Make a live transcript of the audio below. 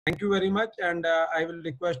Thank you very much, and I will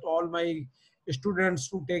request all my students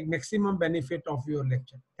to take maximum benefit of your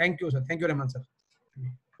lecture. Thank you, sir. Thank you very much, sir.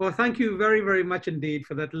 Well, thank you very, very much indeed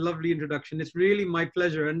for that lovely introduction. It's really my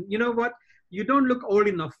pleasure. And you know what? You don't look old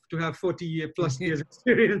enough to have 40+ years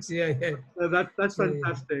experience. Yeah, yeah. So that's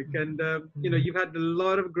fantastic. And, you know, you've had a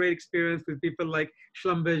lot of great experience with people like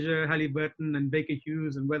Schlumberger, Halliburton, and Baker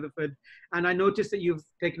Hughes and Weatherford. And I noticed that you've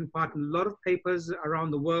taken part in a lot of papers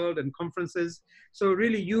around the world and conferences. So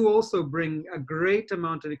really, you also bring a great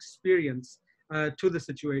amount of experience to the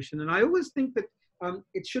situation. And I always think that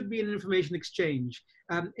it should be an information exchange.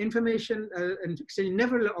 Information and exchange,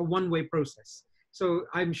 never a one-way process. So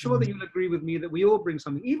I'm sure that you'll agree with me that we all bring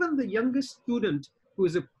something. Even the youngest student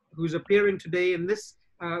who's appearing today in this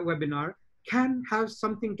webinar can have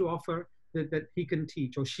something to offer that he can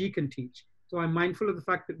teach or she can teach. So I'm mindful of the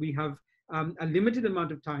fact that we have a limited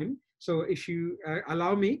amount of time. So if you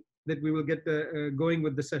allow me, that we will get going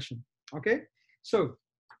with the session. Okay. So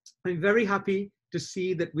I'm very happy to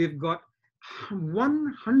see that we've got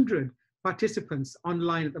 100 participants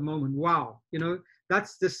online at the moment. Wow, you know,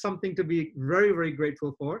 that's just something to be very, very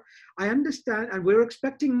grateful for. I understand, and we're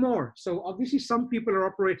expecting more. So obviously some people are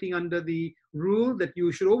operating under the rule that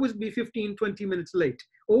you should always be 15-20 minutes late.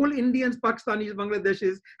 All Indians, Pakistanis,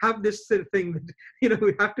 Bangladeshis have this thing that, you know,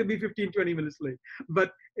 we have to be 15-20 minutes late.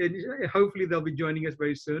 But hopefully they'll be joining us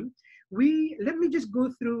very soon. Let me just go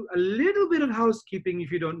through a little bit of housekeeping,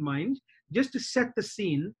 if you don't mind, just to set the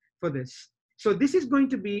scene for this. So this is going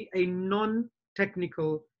to be a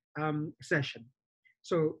non-technical session.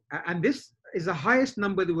 So, and this is the highest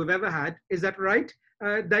number that we've ever had. Is that right,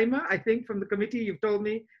 Daima? I think from the committee, you've told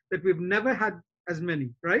me that we've never had as many,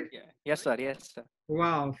 right? Yeah. Yes, sir. Yes, sir.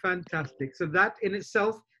 Wow, fantastic. So that in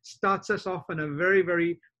itself starts us off on a very,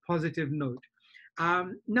 very positive note.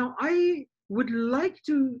 Now, I would like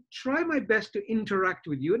to try my best to interact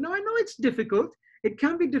with you. Now, I know it's difficult. It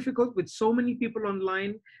can be difficult with so many people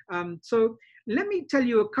online. So let me tell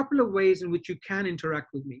you a couple of ways in which you can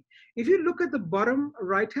interact with me. If you look at the bottom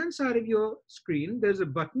right-hand side of your screen, there's a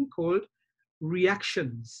button called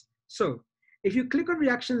Reactions. So if you click on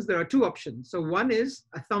Reactions, there are two options. So one is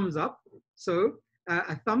a thumbs up. So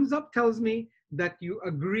a thumbs up tells me that you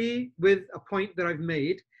agree with a point that I've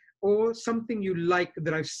made or something you like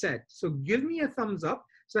that I've said. So give me a thumbs up.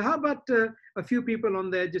 So how about a few people on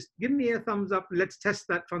there, just give me a thumbs up. Let's test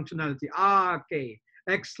that functionality. Okay,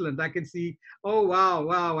 excellent. I can see, oh,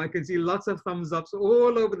 wow. I can see lots of thumbs ups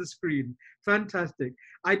all over the screen. Fantastic.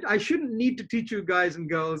 I shouldn't need to teach you guys and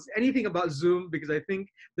girls anything about Zoom because I think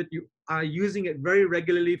that you are using it very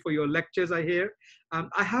regularly for your lectures, I hear.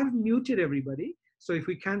 I have muted everybody. So if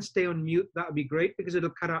we can stay on mute, that would be great because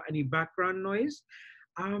it'll cut out any background noise.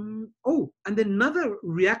 Oh, and then another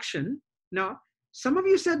reaction. Now, some of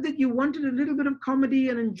you said that you wanted a little bit of comedy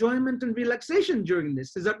and enjoyment and relaxation during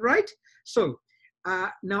this. Is that right? So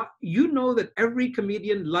now you know that every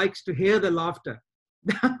comedian likes to hear the laughter.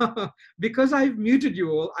 Because I've muted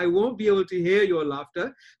you all, I won't be able to hear your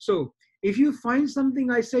laughter. So if you find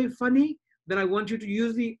something I say funny, then I want you to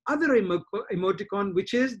use the other emoticon,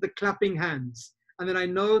 which is the clapping hands. And then I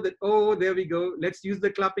know that, oh, there we go. Let's use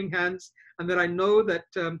the clapping hands. And then I know that,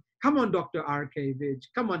 come on, Dr. R.K. Vij,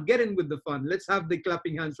 come on, get in with the fun. Let's have the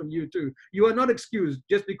clapping hands from you too. You are not excused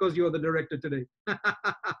just because you're the director today.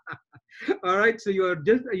 All right, so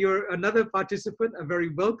you're another participant, a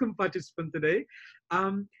very welcome participant today.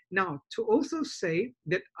 Now, to also say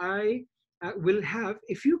that I will have,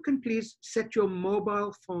 if you can please set your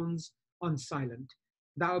mobile phones on silent.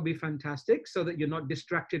 That would be fantastic so that you're not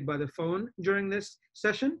distracted by the phone during this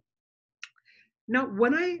session. Now,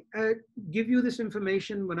 when I give you this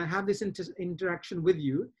information, when I have this interaction with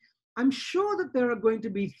you, I'm sure that there are going to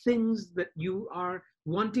be things that you are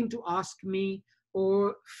wanting to ask me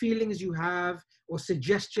or feelings you have or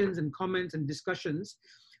suggestions and comments and discussions.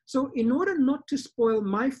 So in order not to spoil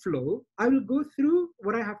my flow, I will go through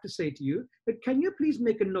what I have to say to you, but can you please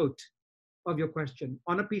make a note of your question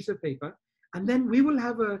on a piece of paper? And then we will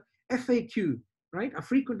have a FAQ, right? A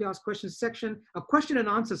frequently asked questions section, a question and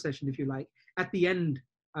answer session, if you like, at the end,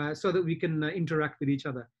 so that we can interact with each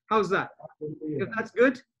other. How's that? If that's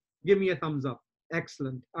good, give me a thumbs up.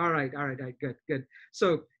 Excellent. All right, good.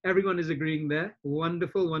 So everyone is agreeing there.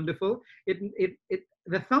 Wonderful.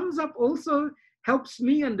 The thumbs up also helps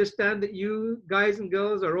me understand that you guys and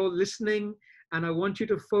girls are all listening, and I want you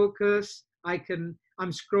to focus. I'm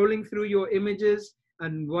scrolling through your images,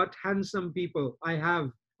 and what handsome people I have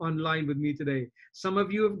online with me today. Some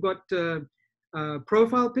of you have got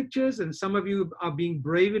profile pictures, and some of you are being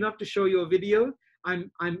brave enough to show your video.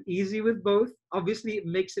 I'm easy with both. Obviously, it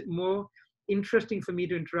makes it more interesting for me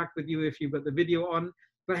to interact with you if you've got the video on.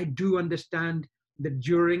 but I do understand that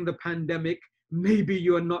during the pandemic, maybe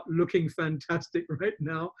you're not looking fantastic right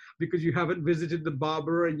now because you haven't visited the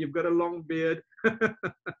barber and you've got a long beard.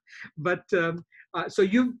 But so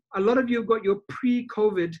a lot of you have got your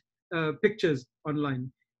pre-COVID pictures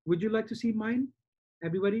online. Would you like to see mine?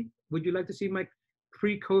 Everybody, would you like to see my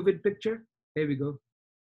pre-COVID picture? Here we go.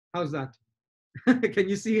 How's that? Can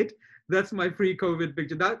you see it? That's my pre-COVID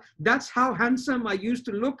picture. That's how handsome I used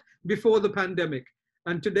to look before the pandemic.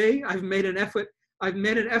 And today I've made an effort. I've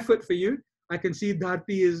made an effort for you. I can see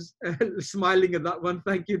Dharti is smiling at that one.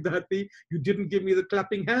 Thank you, Dharti. You didn't give me the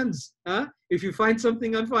clapping hands. Huh? If you find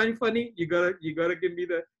something I'm finding funny, you gotta give me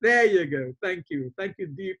the. There you go. Thank you. Thank you,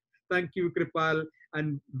 Deep. Thank you, Kripal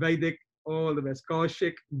and Vaidik. All the best.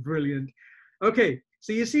 Kaushik, brilliant. Okay,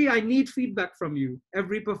 so you see, I need feedback from you.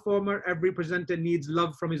 Every performer, every presenter needs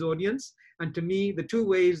love from his audience. And to me, the two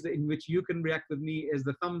ways in which you can react with me is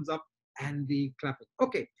the thumbs up and the clapping.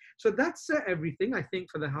 Okay, so that's everything, I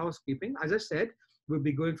think, for the housekeeping. As I said, we'll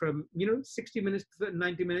be going from 60 minutes to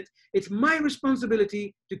 90 minutes. It's my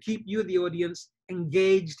responsibility to keep you, the audience,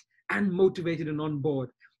 engaged and motivated and on board.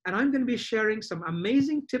 And I'm going to be sharing some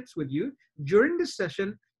amazing tips with you during this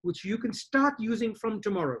session, which you can start using from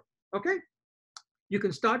tomorrow. Okay? You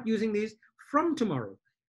can start using these from tomorrow.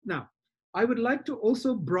 Now, I would like to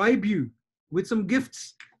also bribe you with some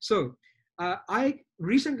gifts. So I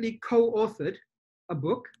recently co-authored a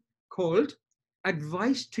book called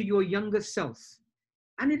Advice to Your Younger Self.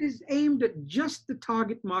 And it is aimed at just the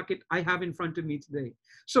target market I have in front of me today.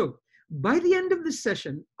 So by the end of this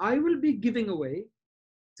session, I will be giving away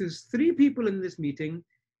to 3 people in this meeting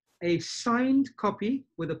a signed copy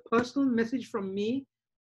with a personal message from me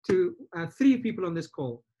to 3 people on this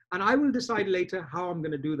call. And I will decide later how I'm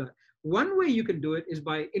going to do that. One way you can do it is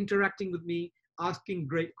by interacting with me, asking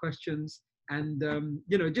great questions, and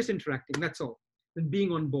just interacting. That's all, and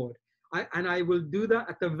being on board. I will do that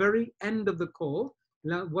at the very end of the call.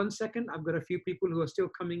 Now, 1 second, I've got a few people who are still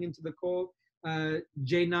coming into the call.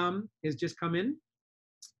 Jainam has just come in.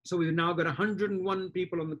 So we've now got 101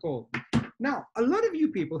 people on the call. Now, a lot of you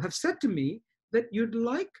people have said to me that you'd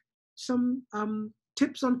like some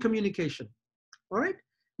tips on communication. All right.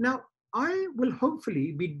 Now, I will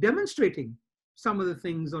hopefully be demonstrating some of the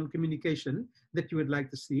things on communication that you would like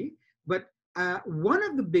to see. But one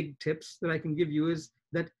of the big tips that I can give you is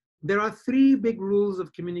that there are 3 big rules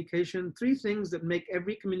of communication, 3 things that make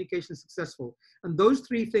every communication successful. And those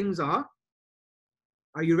 3 things are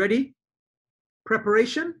you ready?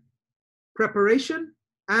 Preparation, preparation,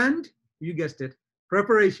 and you guessed it,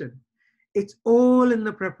 preparation. It's all in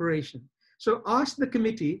the preparation. So ask the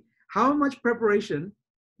committee how much preparation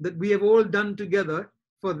that we have all done together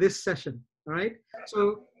for this session, all right?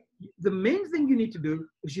 So the main thing you need to do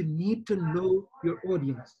is you need to know your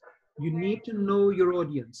audience. You need to know your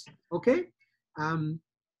audience, okay? And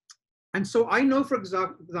so I know, for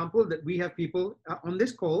example, that we have people on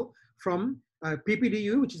this call from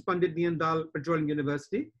PPDU, which is Pandit Deendayal Petroleum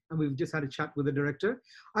University, and we've just had a chat with the director.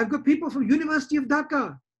 I've got people from University of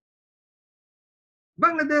Dhaka,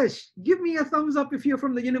 Bangladesh. Give me a thumbs up if you're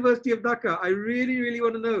from the University of Dhaka. I really, really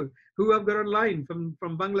want to know who I've got online from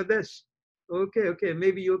Bangladesh. Okay,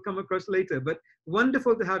 maybe you'll come across later, but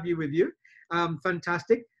wonderful to have you with you.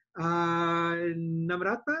 Fantastic.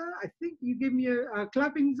 Namrata, I think you gave me a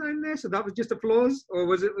clapping sign there, so that was just applause, or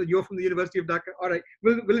was it you're from the University of Dhaka? All right,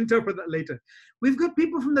 we'll interpret that later. We've got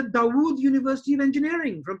people from the Dawood University of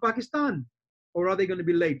Engineering from Pakistan, or are they going to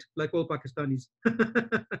be late, like all Pakistanis?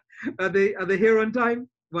 Are they here on time?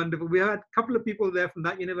 Wonderful. We had a couple of people there from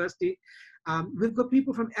that university. We've got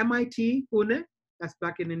people from MIT, Pune, that's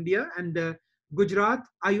back in India, and Gujarat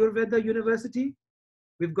Ayurveda University.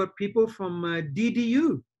 We've got people from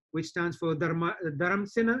DDU, which stands for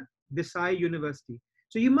Dharamsena Desai University.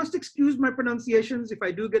 So you must excuse my pronunciations. If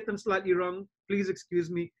I do get them slightly wrong, please excuse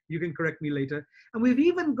me. You can correct me later. And we've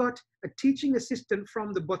even got a teaching assistant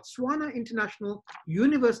from the Botswana International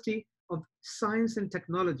University of Science and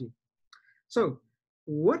Technology. So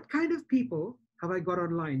what kind of people have I got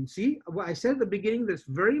online? See, what I said at the beginning, that's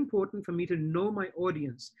very important for me to know my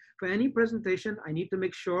audience. For any presentation, I need to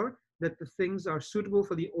make sure that the things are suitable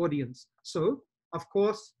for the audience. So, of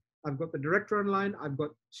course, I've got the director online, I've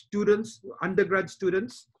got students, undergrad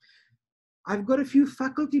students. I've got a few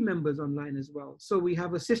faculty members online as well. So we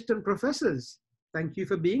have assistant professors. Thank you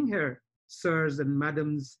for being here, sirs and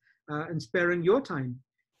madams, and sparing your time.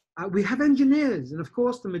 We have engineers, and of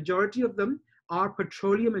course, the majority of them are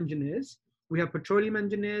petroleum engineers. We have petroleum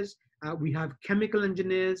engineers, we have chemical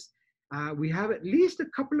engineers, we have at least a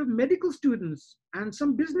couple of medical students and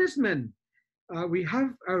some businessmen. We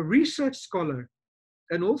have a research scholar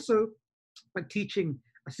and also a teaching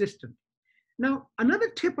assistant. Now, another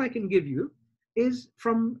tip I can give you is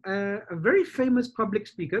from a very famous public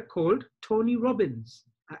speaker called Tony Robbins.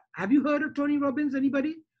 Have you heard of Tony Robbins,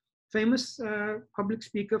 anybody? Famous public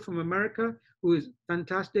speaker from America who is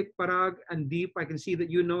fantastic. Parag and Deep, I can see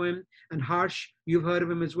that you know him. And Harsh, you've heard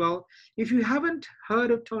of him as well. If you haven't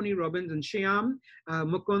heard of Tony Robbins, and Shyam,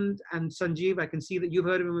 Mukund, and Sanjeev, I can see that you've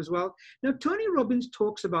heard of him as well. Now, Tony Robbins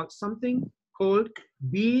talks about something called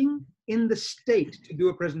being in the state to do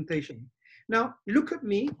a presentation. Now, look at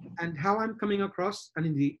me and how I'm coming across and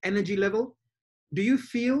in the energy level. Do you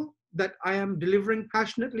feel that I am delivering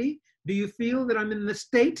passionately? Do you feel that I'm in the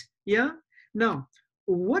state? Yeah. Now,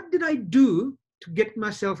 what did I do to get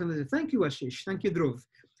myself in this? Thank you, Ashish. Thank you, Dhruv.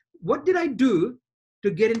 What did I do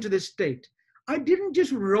to get into this state? I didn't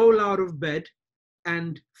just roll out of bed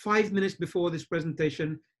and 5 minutes before this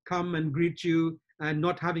presentation come and greet you and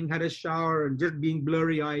not having had a shower and just being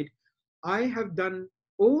blurry-eyed. I have done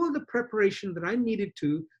all the preparation that I needed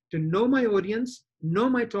to know my audience, know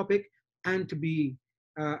my topic, and to be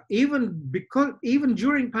even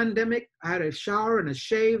during pandemic, I had a shower and a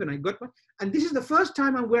shave, and and this is the first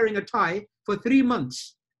time I'm wearing a tie for 3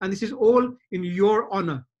 months, and this is all in your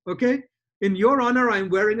honor. Okay, in your honor, I'm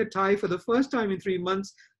wearing a tie for the first time in 3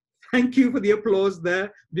 months. Thank you for the applause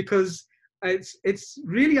there, because it's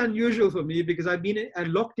really unusual for me, because I've been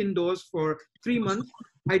locked indoors for 3 months.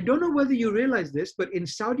 I don't know whether you realize this, but in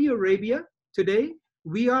Saudi Arabia today,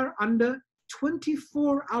 we are under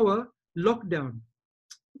 24-hour lockdown.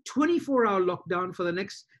 24-hour lockdown for the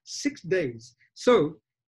next 6 days. So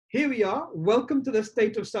here we are. Welcome to the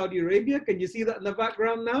state of Saudi Arabia. Can you see that in the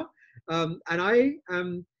background now? And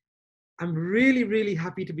I'm really, really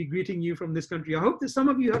happy to be greeting you from this country. I hope that some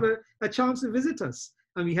of you have a chance to visit us.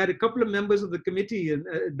 And we had a couple of members of the committee, and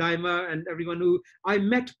Daima and everyone who I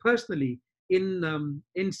met personally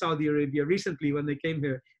in Saudi Arabia recently when they came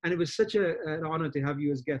here. And it was such an honor to have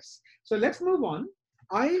you as guests. So let's move on.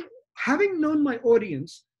 Having known my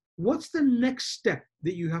audience, what's the next step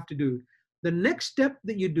that you have to do? The next step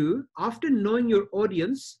that you do after knowing your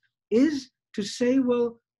audience is to say,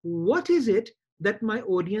 well, what is it that my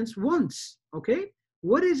audience wants? Okay,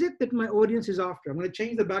 what is it that my audience is after? I'm going to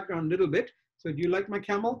change the background a little bit. So do you like my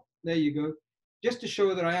camel? There you go. Just to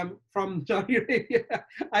show that I am from Saudi Arabia.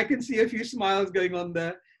 I can see a few smiles going on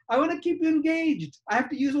there. I want to keep you engaged. I have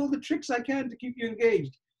to use all the tricks I can to keep you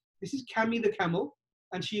engaged. This is Cami the camel,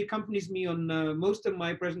 and she accompanies me on most of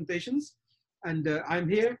my presentations. And I'm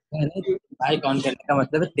here. Okay,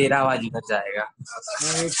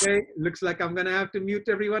 looks like I'm going to have to mute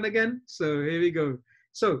everyone again. So here we go.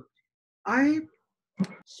 So I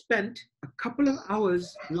spent a couple of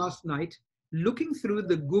hours last night looking through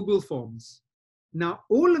the Google Forms. Now,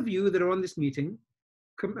 all of you that are on this meeting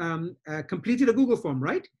completed a Google form,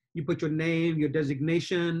 right? You put your name, your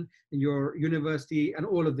designation, your university, and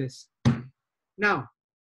all of this. Now,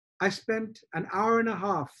 I spent an hour and a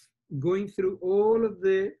half going through all of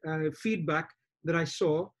the feedback that I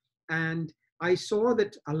saw, and I saw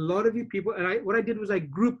that a lot of you people, and what I did was I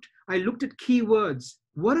looked at keywords.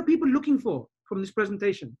 What are people looking for from this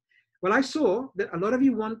presentation? Well, I saw that a lot of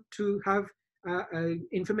you want to have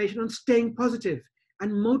information on staying positive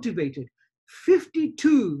and motivated.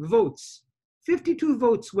 52 votes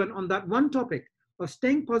went on that one topic of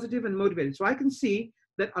staying positive and motivated. So I can see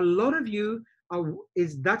that a lot of you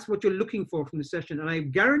that's what you're looking for from the session. And I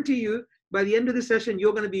guarantee you, by the end of the session,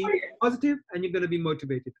 you're going to be positive and you're going to be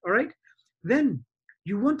motivated. All right. Then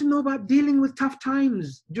you want to know about dealing with tough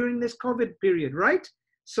times during this COVID period, right?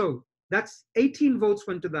 So that's 18 votes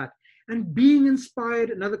went to that. And being inspired,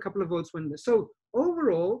 another couple of votes went there. So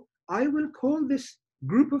overall, I will call this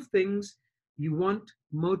group of things, you want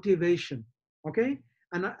motivation, okay?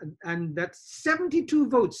 And that's 72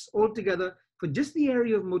 votes altogether for just the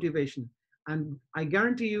area of motivation. And I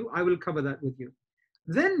guarantee you, I will cover that with you.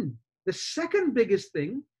 Then the second biggest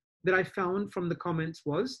thing that I found from the comments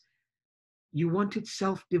was you wanted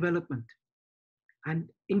self-development and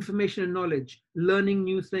information and knowledge, learning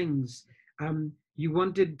new things. You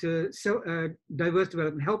wanted diverse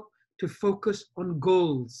development, help to focus on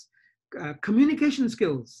goals, communication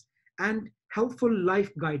skills, and helpful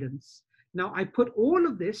life guidance. Now, I put all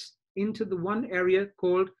of this into the one area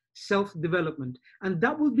called self-development, and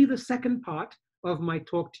that will be the second part of my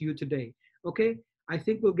talk to you today. Okay, I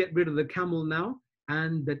think we'll get rid of the camel now,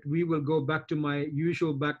 and that we will go back to my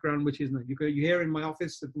usual background, which is you're here in my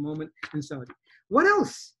office at the moment in Saudi. What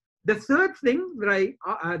else? The third thing that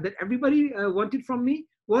that everybody wanted from me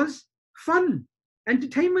was fun,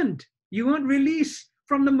 entertainment. You want release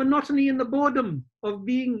from the monotony and the boredom of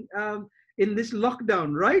being in this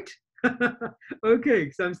lockdown, right? Okay,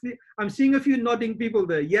 so I'm seeing a few nodding people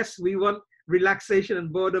there. Yes, we want relaxation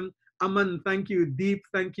and boredom. Aman, thank you. Deep,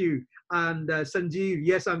 thank you. And Sanjeev,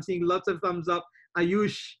 yes, I'm seeing lots of thumbs up.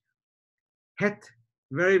 Ayush, Het,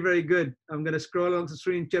 very, very good. I'm going to scroll on the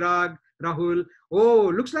screen. Chirag, Rahul.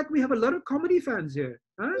 Oh, looks like we have a lot of comedy fans here.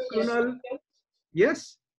 Huh? Krunal.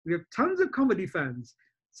 Yes, we have tons of comedy fans.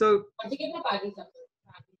 So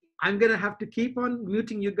I'm going to have to keep on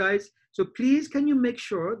muting you guys. So please, can you make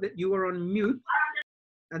sure that you are on mute?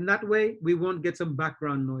 And that way we won't get some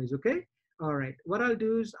background noise, okay? All right, what I'll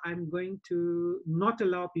do is I'm going to not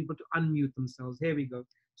allow people to unmute themselves. Here we go.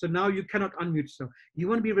 So now you cannot unmute yourself. You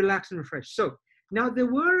want to be relaxed and refreshed. So now there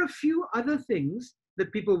were a few other things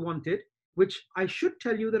that people wanted, which I should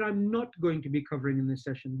tell you that I'm not going to be covering in this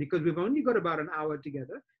session because we've only got about an hour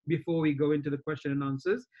together before we go into the question and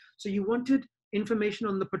answers. So you wanted information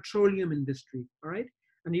on the petroleum industry, all right?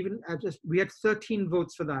 And even we had 13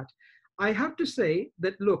 votes for that. I have to say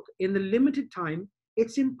that, look, in the limited time,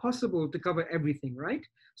 it's impossible to cover everything, right?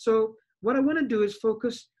 So what I want to do is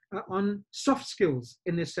focus on soft skills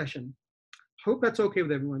in this session. Hope that's okay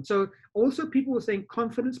with everyone. So also people were saying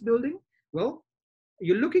confidence building. Well,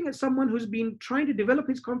 you're looking at someone who's been trying to develop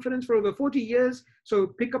his confidence for over 40 years. So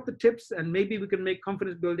pick up the tips and maybe we can make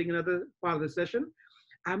confidence building another part of the session.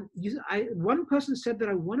 One person said that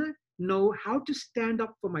I want to know how to stand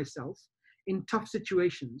up for myself in tough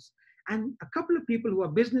situations. And a couple of people who are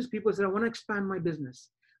business people said, I want to expand my business.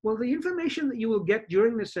 Well, the information that you will get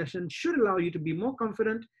during this session should allow you to be more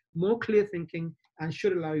confident, more clear thinking, and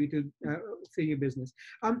should allow you to see your business.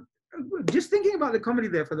 Just thinking about the comedy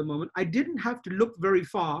there for the moment, I didn't have to look very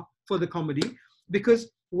far for the comedy because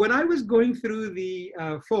when I was going through the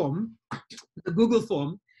form, the Google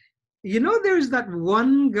form, you know, there's that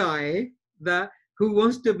one guy who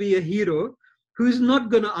wants to be a hero who's not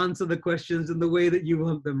going to answer the questions in the way that you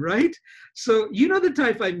want them, right? So you know the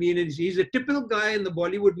type I mean, he's a typical guy in the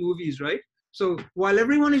Bollywood movies, right? So while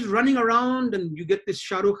everyone is running around and you get this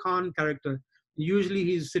Shah Rukh Khan character, usually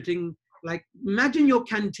he's sitting like, imagine your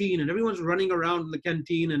canteen and everyone's running around the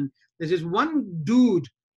canteen and there's this one dude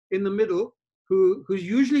in the middle who's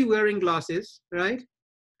usually wearing glasses, right?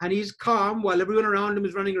 And he's calm while everyone around him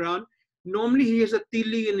is running around. Normally he has a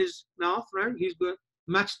tili in his mouth, right? He's got a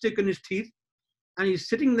matchstick in his teeth. And he's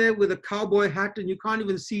sitting there with a cowboy hat and you can't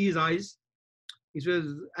even see his eyes.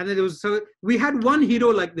 So we had one hero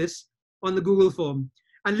like this on the Google form.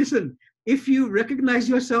 And listen, if you recognize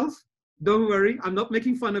yourself, don't worry, I'm not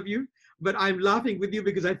making fun of you, but I'm laughing with you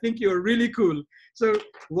because I think you're really cool. So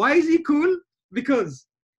why is he cool? Because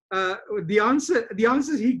the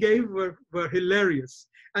answers he gave were hilarious.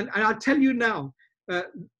 And I'll tell you now,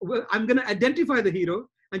 I'm going to identify the hero.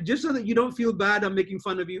 And just so that you don't feel bad I'm making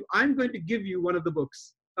fun of you, I'm going to give you one of the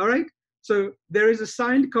books. All right? So there is a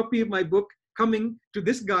signed copy of my book coming to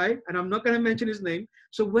this guy, and I'm not going to mention his name.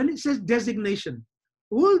 So when it says designation,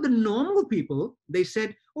 all the normal people, they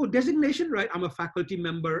said, oh, designation, right? I'm a faculty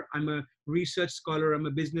member, I'm a research scholar, I'm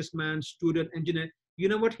a businessman, student, engineer. You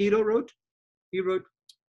know what hero wrote? He wrote,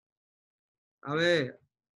 Abe,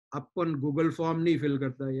 appan Google form nahi fill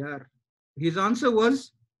karta yaar. His answer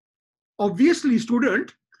was, obviously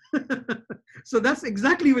student. So that's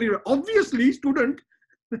exactly what he wrote. Obviously student.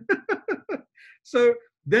 So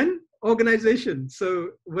then organization. So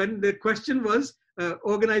when the question was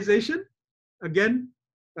organization, again,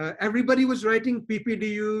 everybody was writing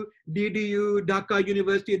PPDU, DDU, Dhaka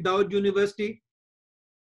University, Daud University.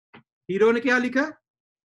 Hero ne kya likha?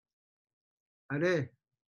 Are,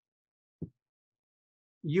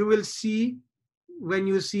 you will see when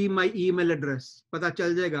you see my email address. Pata chal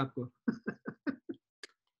jayega aapko.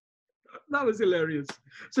 That was hilarious.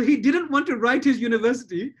 So he didn't want to write his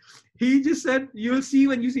university. He just said, you'll see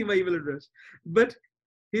when you see my email address. But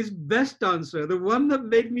his best answer, the one that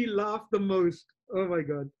made me laugh the most, oh my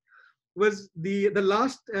God, was the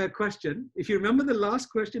last question. If you remember the last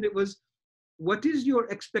question, it was, what is your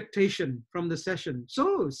expectation from the session?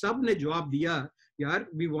 So, sab ne jawab diya, yaar,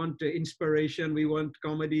 we want inspiration, we want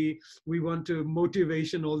comedy, we want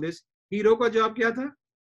motivation, all this. Hero ka jawab kya tha?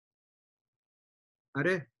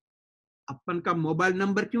 Are, अपन का mobile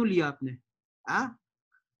number क्यों लिया आपने? Ah?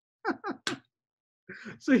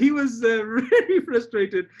 So he was very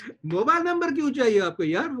frustrated. Mobile number क्यों चाहिए आपको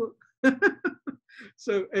यार वो?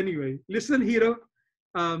 So anyway, listen, hero,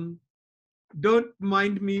 don't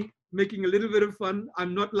mind me making a little bit of fun.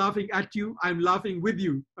 I'm not laughing at you. I'm laughing with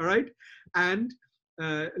you. All right. And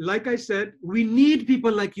like I said, we need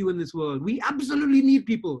people like you in this world. We absolutely need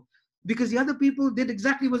people. Because the other people did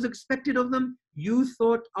exactly what was expected of them. You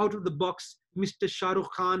thought out of the box, Mr. Shah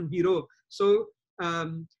Rukh Khan hero. So,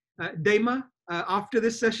 Daima, After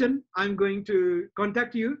this session, I'm going to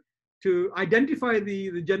contact you to identify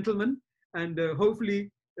the gentleman, and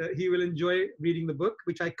hopefully he will enjoy reading the book,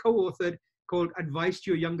 which I co-authored, called Advice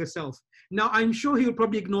to Your Younger Self. Now, I'm sure he'll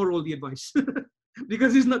probably ignore all the advice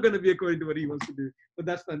because he's not going to be according to what he wants to do, but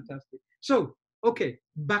that's fantastic. So, okay,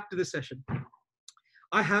 back to the session.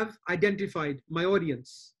 I have identified my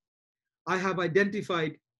audience. I have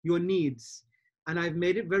identified your needs, and I've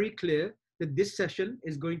made it very clear that this session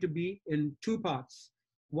is going to be in two parts.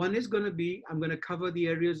 One is going to be, I'm going to cover the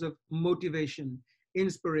areas of motivation,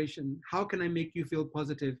 inspiration. How can I make you feel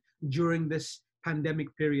positive during this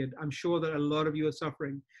pandemic period? I'm sure that a lot of you are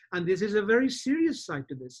suffering. And this is a very serious side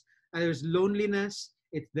to this. There's loneliness,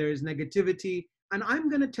 there is negativity. And I'm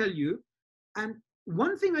going to tell you, and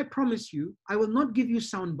one thing I promise you, I will not give you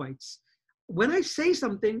sound bites. When I say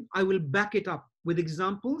something, I will back it up with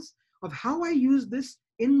examples of how I use this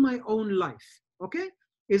in my own life. Okay?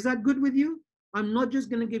 Is that good with you? I'm not just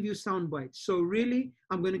going to give you sound bites. So really,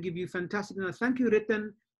 I'm going to give you fantastic. Thank you,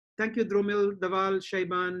 Ritan. Thank you, Dromil, Daval,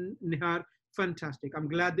 Shaiban, Nihar. Fantastic. I'm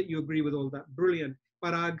glad that you agree with all that. Brilliant.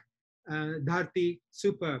 Parag, Dharti,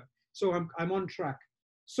 superb. So I'm on track.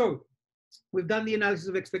 So we've done the analysis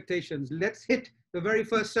of expectations. Let's hit the very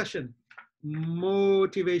first session.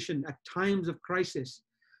 Motivation at times of crisis.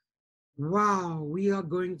 Wow, we are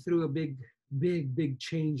going through a big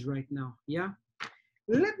change right now. Yeah.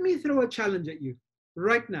 Let me throw a challenge at you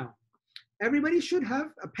right now. Everybody should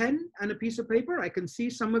have a pen and a piece of paper. I can see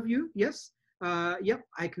some of you. Yes. Yep,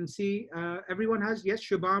 I can see everyone has. Yes,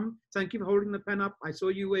 Shubham, thank you for holding the pen up. I saw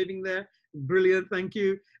you waving there. Brilliant, thank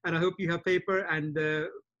you. And I hope you have paper. And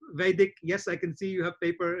Vedic, yes, I can see you have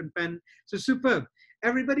paper and pen. So superb.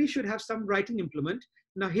 Everybody should have some writing implement.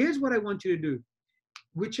 Now, here's what I want you to do.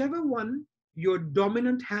 Whichever one your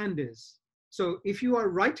dominant hand is. So if you are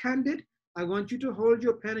right-handed, I want you to hold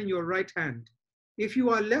your pen in your right hand. If you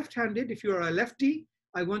are left-handed, if you are a lefty,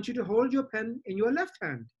 I want you to hold your pen in your left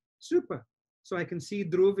hand. Super. So I can see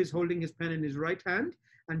Dhruv is holding his pen in his right hand,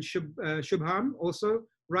 and Shubham also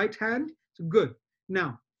right hand. So good.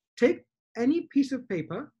 Now, take any piece of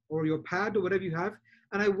paper or your pad or whatever you have,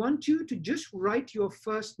 and I want you to just write your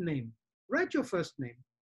first name. Write your first name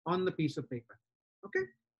on the piece of paper. Okay?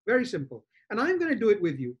 Very simple. And I'm going to do it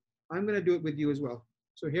with you. I'm going to do it with you as well.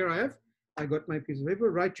 So here I got my piece of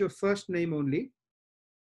paper. Write your first name only.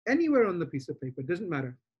 Anywhere on the piece of paper, doesn't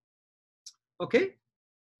matter. Okay?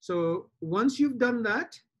 So once you've done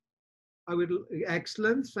that,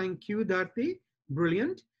 excellent, thank you, Dharti,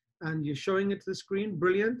 brilliant. And you're showing it to the screen,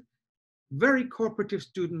 brilliant. Very cooperative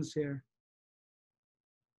students here.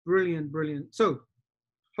 Brilliant, brilliant. So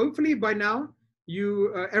hopefully by now,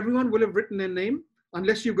 everyone will have written their name,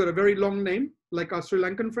 unless you've got a very long name, like our Sri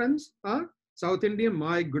Lankan friends, huh? South Indian,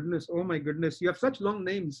 my goodness, oh my goodness, you have such long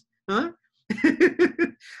names, huh?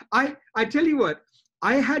 I tell you what,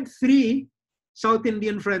 I had 3 South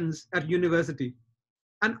Indian friends at university.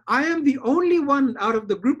 And I am the only one out of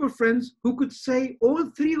the group of friends who could say all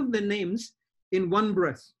 3 of their names in one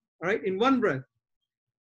breath, all right, in one breath.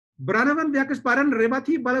 Branavan Vyakasparan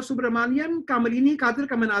Rebati Balasubramanian Kamalini Kadir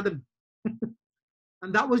Kamanadam.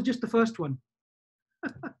 And that was just the first one.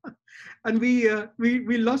 And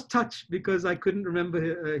we lost touch because I couldn't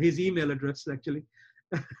remember his email address, actually.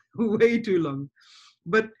 Way too long.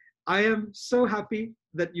 But I am so happy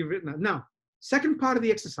that you've written that. Now, second part of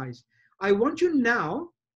the exercise. I want you now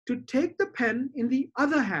to take the pen in the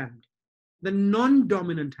other hand, the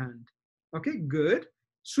non-dominant hand. Okay, good.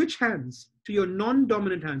 Switch hands to your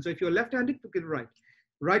non-dominant hand. So if you're left-handed, put it right.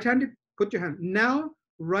 Right-handed, put your hand. Now,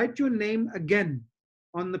 write your name again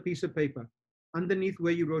on the piece of paper, underneath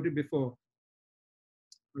where you wrote it before.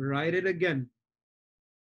 Write it again.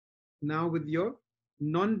 Now with your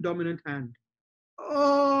non-dominant hand.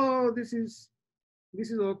 Oh, this is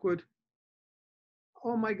awkward.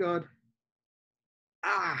 Oh my God.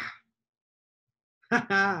 Ah.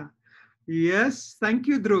 Yes, thank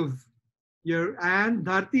you, Dhruv. And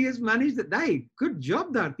Dharti has managed that. Hey, good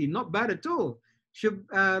job, Dharti. Not bad at all.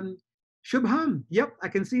 Shubham, yep, I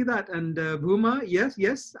can see that. And Bhuma, yes.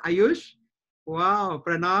 Ayush, wow.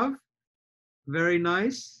 Pranav, very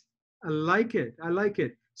nice. I like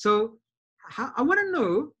it. So I want to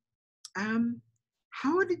know,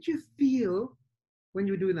 how did you feel when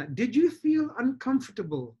you were doing that? Did you feel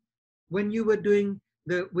uncomfortable when you were doing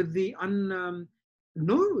no,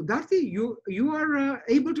 Dharti, you are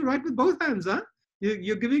able to write with both hands, huh?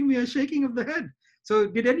 You're giving me a shaking of the head. So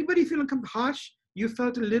did anybody feel harsh? You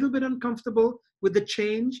felt a little bit uncomfortable with the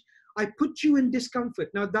change? I put you in discomfort.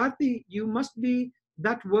 Now, Dharti, you must be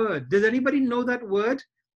that word. Does anybody know that word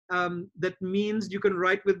that means you can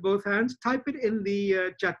write with both hands? Type it in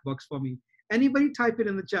the chat box for me. Anybody type it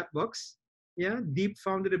in the chat box? Yeah, Deep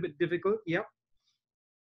found it a bit difficult. Yep.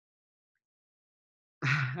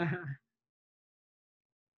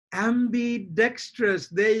 Ambidextrous.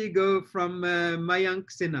 There you go from Mayank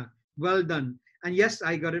Sinha. Well done. And yes,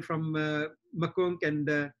 I got it from Makunk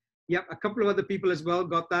and yep, a couple of other people as well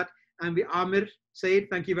got that. And we Amir Said,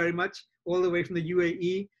 thank you very much, all the way from the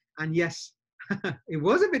UAE. And yes, it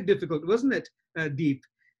was a bit difficult, wasn't it, Deep?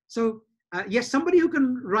 So yes, somebody who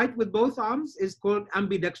can write with both arms is called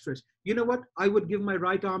ambidextrous. You know what? I would give my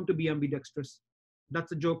right arm to be ambidextrous.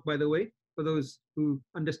 That's a joke, by the way, for those who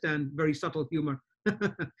understand very subtle humor.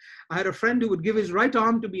 I had a friend who would give his right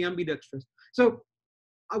arm to be ambidextrous. So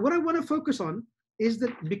what I want to focus on is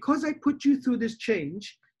that because I put you through this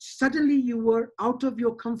change, suddenly you were out of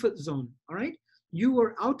your comfort zone, all right? You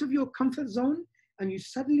were out of your comfort zone and you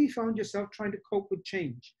suddenly found yourself trying to cope with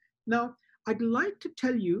change. Now, I'd like to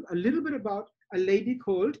tell you a little bit about a lady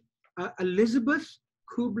called Elizabeth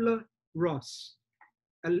Kubler-Ross.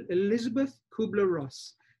 Elizabeth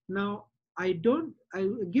Kubler-Ross. Now,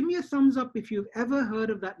 give me a thumbs up if you've ever heard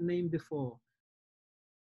of that name before.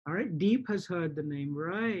 All right, Deep has heard the name,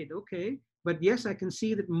 right? Okay, but yes, I can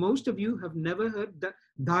see that most of you have never heard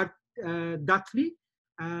Datli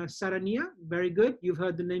Sarania. Very good, you've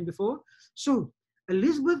heard the name before. So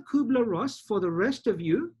Elizabeth Kubler-Ross, for the rest of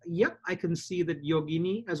you, yep, I can see that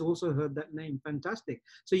Yogini has also heard that name. Fantastic.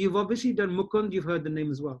 So you've obviously done Mukund, you've heard the name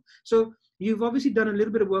as well. So you've obviously done a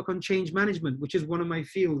little bit of work on change management, which is one of my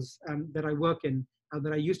fields that I work in,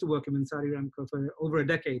 that I used to work in Saudi Aramco for over a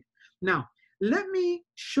decade. Now, let me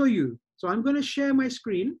show you. So I'm going to share my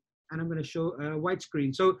screen and I'm going to show a white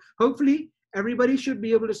screen. So hopefully everybody should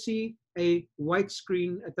be able to see a white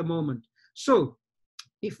screen at the moment. So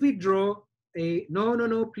if we draw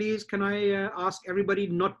no, please, can I ask everybody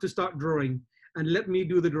not to start drawing and let me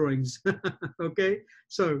do the drawings? Okay,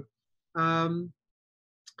 so I'm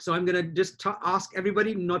gonna just ask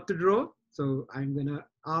everybody not to draw. So I'm gonna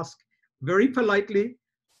ask very politely,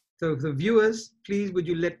 so the viewers, please, would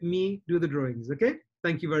you let me do the drawings? Okay,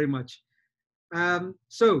 thank you very much.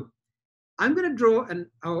 So I'm gonna draw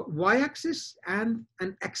a y-axis and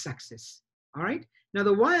an x-axis, all right? Now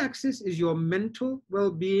the y-axis is your mental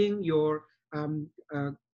well-being, your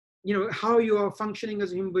you know, how you are functioning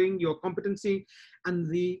as a human being, your competency,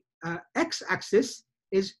 and the x-axis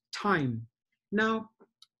is time. Now,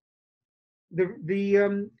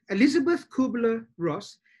 Elizabeth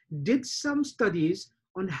Kubler-Ross did some studies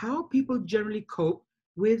on how people generally cope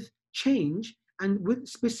with change, and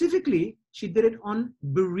specifically, she did it on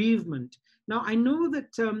bereavement. Now, I know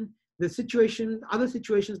that other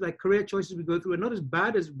situations like career choices we go through are not as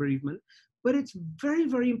bad as bereavement, but it's very,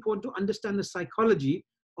 very important to understand the psychology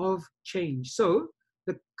of change. So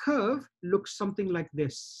the curve looks something like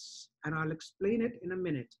this, and I'll explain it in a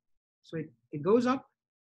minute. So it goes up,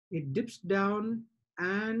 it dips down,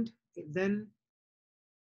 and it then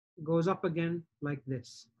goes up again like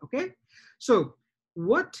this, okay? So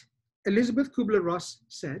what Elizabeth Kubler-Ross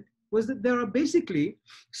said was that there are basically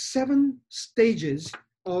 7 stages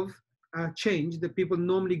of change that people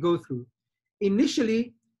normally go through.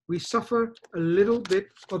 Initially, we suffer a little bit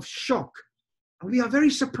of shock, and we are very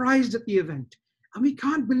surprised at the event, and we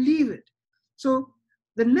can't believe it. So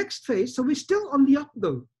the next phase, so we're still on the up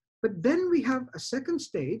though, but then we have a second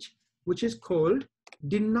stage, which is called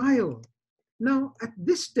denial. Now, at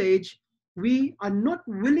this stage, we are not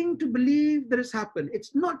willing to believe that it's happened.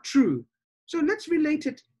 It's not true. So let's relate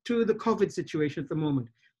it to the COVID situation at the moment.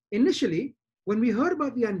 Initially, when we heard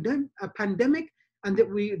about the pandemic and that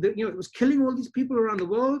it was killing all these people around the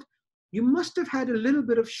world, you must have had a little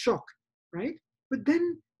bit of shock, right? But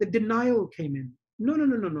then the denial came in. No,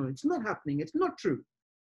 it's not happening. It's not true.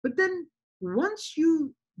 But then once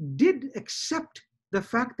you did accept the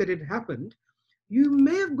fact that it happened, you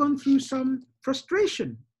may have gone through some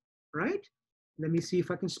frustration, right? Let me see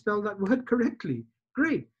if I can spell that word correctly.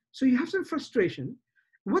 Great. So you have some frustration.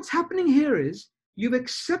 What's happening here is you've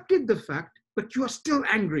accepted the fact, but you are still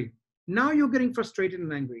angry. Now you're getting frustrated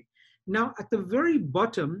and angry. Now at the very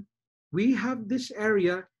bottom, we have this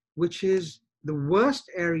area, which is the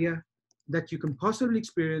worst area that you can possibly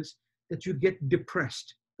experience, that you get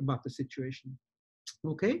depressed about the situation,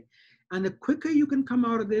 okay? And the quicker you can come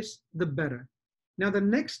out of this, the better. Now, the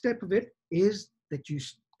next step of it is that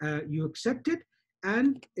you accept it,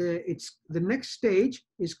 and the next stage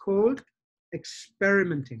is called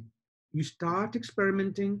experimenting. You start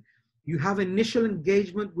experimenting, you have initial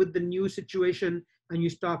engagement with the new situation, and you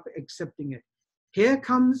start accepting it. Here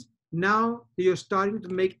comes now you're starting to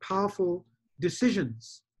make powerful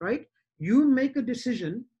decisions, right? You make a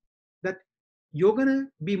decision that you're gonna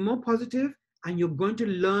be more positive and you're going to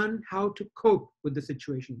learn how to cope with the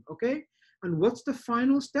situation, okay? And what's the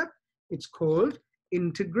final step? It's called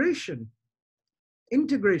integration.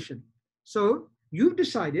 Integration. So you've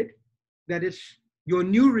decided that it's your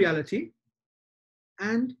new reality,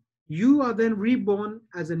 and you are then reborn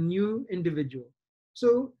as a new individual.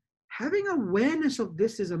 So having awareness of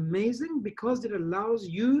this is amazing because it allows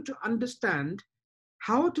you to understand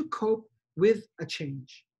how to cope with a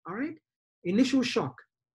change. All right? Initial shock,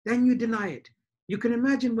 then you deny it. You can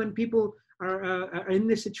imagine when people are in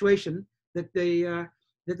this situation that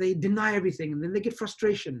they deny everything, and then they get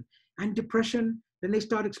frustration and depression. Then they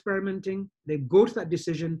start experimenting. They go to that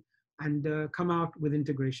decision and come out with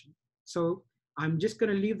integration. So I'm just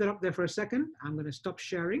going to leave that up there for a second. I'm going to stop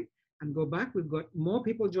sharing and go back. We've got more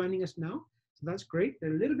people joining us now. So that's great.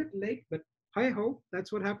 They're a little bit late, but hi-ho,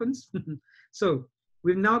 that's what happens. So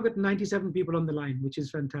we've now got 97 people on the line, which is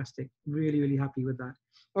fantastic. Really, really happy with that.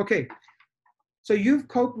 Okay, so you've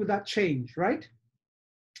coped with that change, right?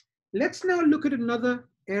 Let's now look at another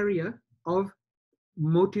area of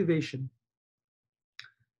motivation.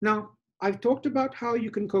 Now, I've talked about how you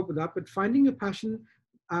can cope with that, but finding a passion,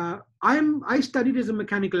 I studied as a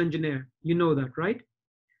mechanical engineer. You know that, right?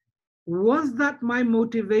 Was that my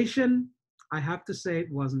motivation? I have to say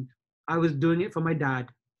it wasn't. I was doing it for my dad.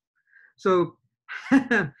 So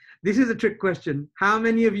this is a trick question. How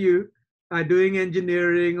many of you are doing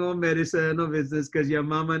engineering or medicine or business because your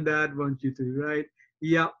mom and dad want you to, right?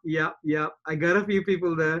 Yep. I got a few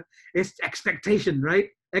people there. It's expectation, right?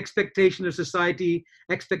 Expectation of society,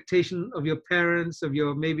 expectation of your parents, of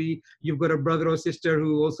your, maybe you've got a brother or sister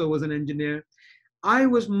who also was an engineer. I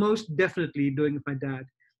was most definitely doing it with my dad.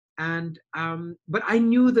 And, but I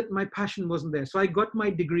knew that my passion wasn't there. So I got my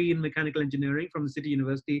degree in mechanical engineering from the City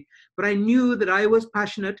University, but I knew that I was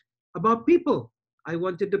passionate about people. I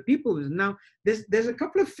wanted the people. Now, there's a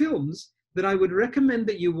couple of films that I would recommend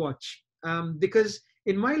that you watch, because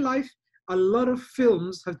in my life, a lot of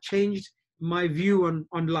films have changed my view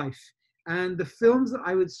on life. And the films that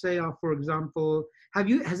I would say are, for example,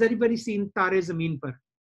 has anybody seen Tare Zameen Par?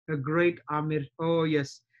 A great Amir. Oh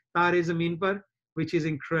yes, Tare Zameen Par, which is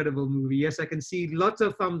incredible movie. Yes, I can see lots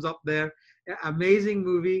of thumbs up there. Amazing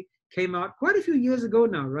movie. Came out quite a few years ago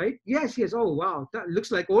now, right? Yes. Oh wow, that looks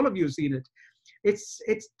like all of you have seen it. It's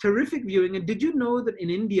terrific viewing. And did you know that in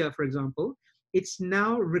India, for example, it's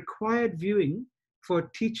now required viewing for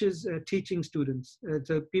teachers teaching students,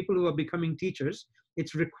 so people who are becoming teachers,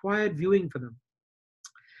 it's required viewing for them.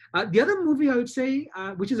 The other movie I would say,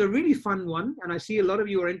 which is a really fun one, and I see a lot of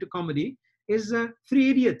you are into comedy, is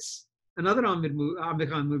Three Idiots, another Amir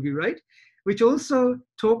Khan movie, right? Which also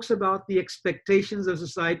talks about the expectations of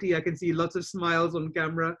society. I can see lots of smiles on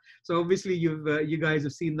camera. So obviously you guys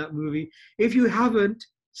have seen that movie. If you haven't,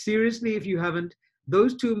 seriously, if you haven't,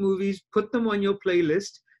 those two movies, put them on your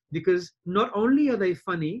playlist, because not only are they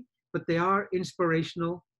funny, but they are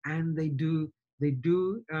inspirational, and they do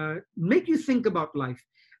make you think about life.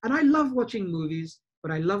 And I love watching movies,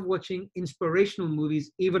 but I love watching inspirational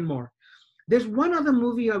movies even more. There's one other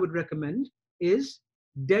movie I would recommend, is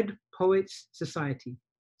Dead Poets Society.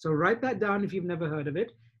 So write that down if you've never heard of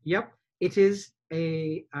it. Yep, it is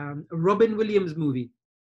a Robin Williams movie.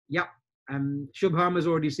 Yep, Shubham has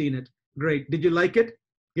already seen it. Great. Did you like it?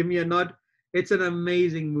 Give me a nod. It's an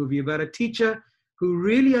amazing movie about a teacher who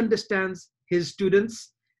really understands his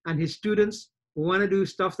students, and his students want to do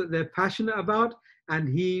stuff that they're passionate about, and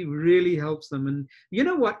he really helps them. And you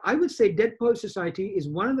know what? I would say Dead Poets Society is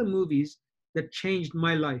one of the movies that changed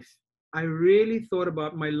my life. I really thought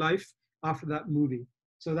about my life after that movie.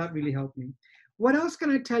 So that really helped me. What else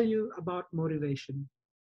can I tell you about motivation?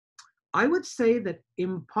 I would say that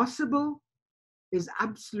impossible is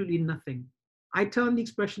absolutely nothing. I turn the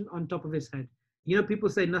expression on top of his head. You know, people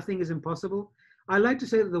say nothing is impossible. I like to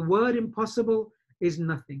say that the word impossible is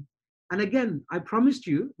nothing. And again, I promised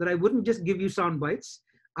you that I wouldn't just give you sound bites.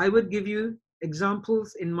 I would give you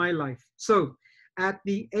examples in my life. So at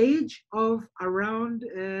the age of around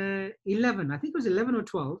 11, I think it was 11 or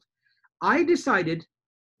 12, I decided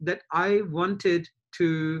that I wanted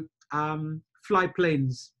to fly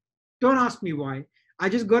planes. Don't ask me why. I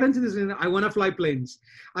just got into this, I want to fly planes.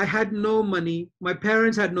 I had no money. My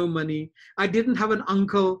parents had no money. I didn't have an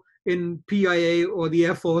uncle in PIA or the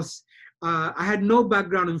Air Force. I had no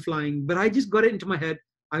background in flying, but I just got it into my head.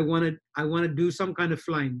 I want to do some kind of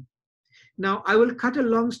flying. Now, I will cut a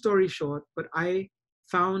long story short, but I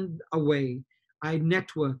found a way. I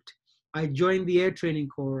networked. I joined the Air Training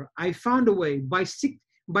Corps. I found a way. By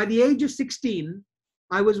the age of 16,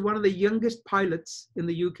 I was one of the youngest pilots in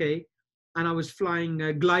the UK, and I was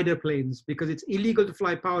flying glider planes, because it's illegal to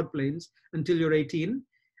fly powered planes until you're 18.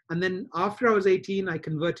 And then after I was 18, I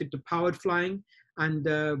converted to powered flying. And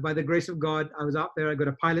by the grace of God, I was out there. I got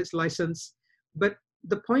a pilot's license. But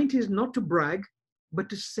the point is not to brag, but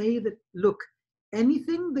to say that, look,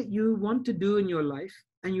 anything that you want to do in your life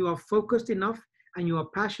and you are focused enough and you are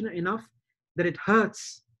passionate enough that it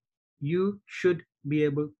hurts, you should be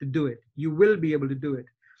able to do it. You will be able to do it.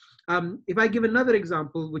 If I give another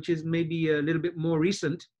example, which is maybe a little bit more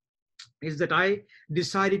recent, is that I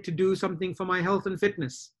decided to do something for my health and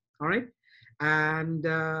fitness. All right. And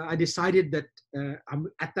I decided that I'm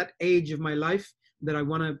at that age of my life that I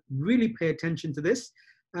want to really pay attention to this.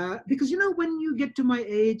 Because, you know, when you get to my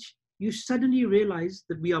age, you suddenly realize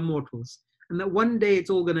that we are mortals and that one day it's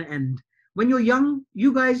all going to end. When you're young,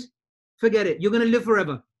 you guys, forget it. You're going to live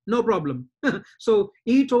forever. No problem. So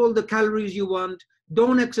eat all the calories you want.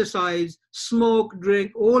 Don't exercise, smoke,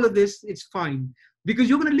 drink, all of this. It's fine because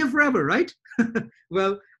you're going to live forever, right?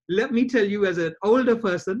 Well, let me tell you, as an older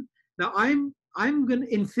person, now I'm going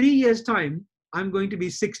to, in 3 years' time, I'm going to be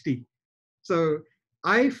 60. So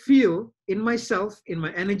I feel in myself, in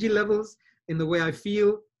my energy levels, in the way I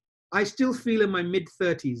feel, I still feel in my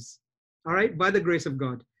mid-30s. All right, by the grace of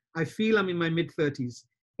God, I feel I'm in my mid-30s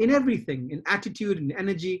in everything, in attitude and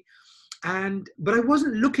energy. But I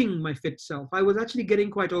wasn't looking my fit self. I was actually getting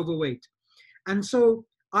quite overweight. And so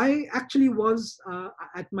I actually was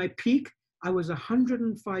at my peak, I was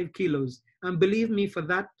 105 kilos. And believe me, for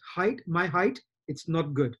that height, my height, it's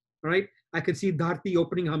not good, right? I could see Dharti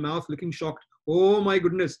opening her mouth, looking shocked. Oh my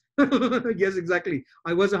goodness. Yes, exactly.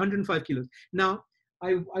 I was 105 kilos. Now,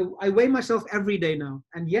 I weigh myself every day now.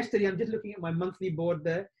 And yesterday, I'm just looking at my monthly board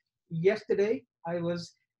there. Yesterday, I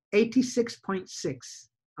was 86.6,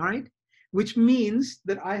 all right? Which means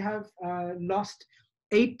that I have lost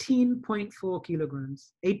 18.4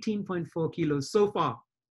 kilograms, 18.4 kilos so far.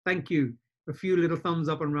 Thank you. A few little thumbs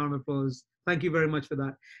up and round of applause. Thank you very much for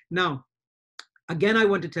that. Now, again, I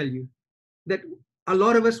want to tell you that a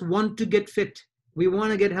lot of us want to get fit. We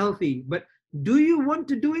want to get healthy, but do you want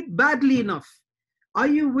to do it badly enough? Are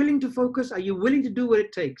you willing to focus? Are you willing to do what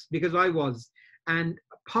it takes? Because I was. And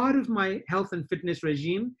part of my health and fitness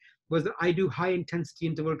regime was that I do high intensity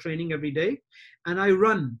interval training every day and I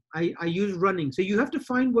run. I use running. So you have to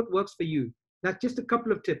find what works for you. That's just a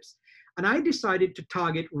couple of tips. And I decided to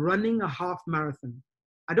target running a half marathon.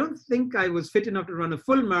 I don't think I was fit enough to run a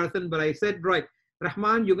full marathon, but I said, right,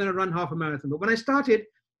 Rahman, you're going to run half a marathon. But when I started,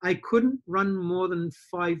 I couldn't run more than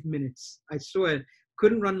 5 minutes. I swear,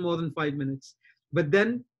 couldn't run more than 5 minutes. But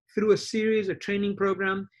then through a series, a training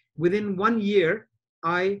program, within 1 year,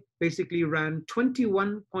 I basically ran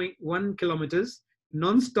 21.1 kilometers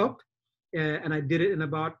nonstop. And I did it in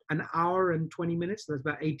about an hour and 20 minutes. That's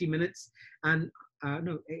about 80 minutes. And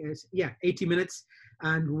 80 minutes.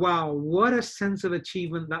 And wow, what a sense of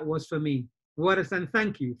achievement that was for me. What a sense.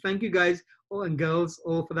 Thank you. Thank you guys all and girls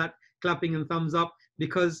all for that clapping and thumbs up,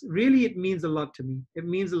 because really it means a lot to me. It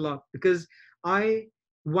means a lot because I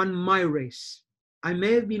won my race. I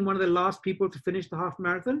may have been one of the last people to finish the half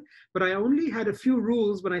marathon, but I only had a few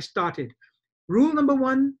rules when I started. Rule number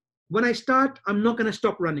one, when I start, I'm not going to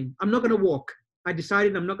stop running. I'm not going to walk. I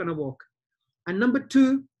decided I'm not going to walk. And number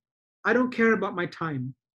two, I don't care about my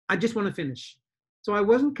time. I just want to finish. So I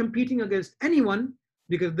wasn't competing against anyone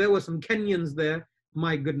because there were some Kenyans there.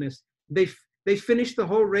 My goodness. They finished the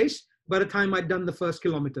whole race by the time I'd done the first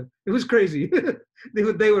kilometer. It was crazy.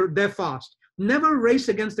 They're fast. Never race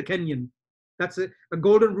against a Kenyan. That's a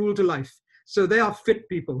golden rule to life. So they are fit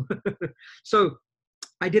people. So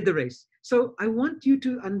I did the race. So I want you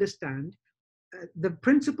to understand the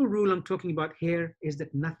principal rule I'm talking about here is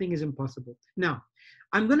that nothing is impossible. Now,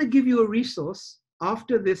 I'm going to give you a resource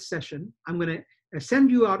after this session. I'm going to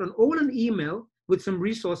send you out an email with some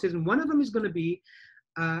resources. And one of them is going to be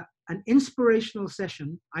an inspirational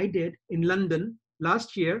session I did in London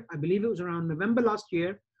last year. I believe it was around November last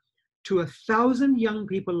year, to 1,000 young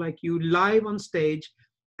people like you live on stage.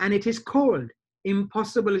 And it is called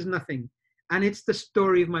Impossible is Nothing. And it's the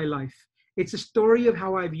story of my life. It's a story of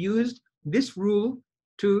how I've used this rule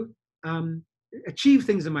to achieve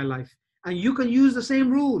things in my life. And you can use the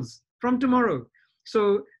same rules from tomorrow.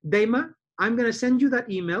 So Daima, I'm going to send you that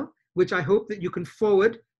email, which I hope that you can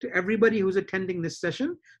forward to everybody who's attending this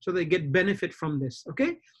session so they get benefit from this,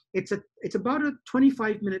 okay? It's about a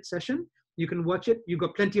 25-minute session. You can watch it. You've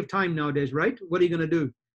got plenty of time nowadays, right? What are you going to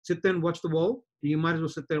do? Sit there and watch the wall? You might as well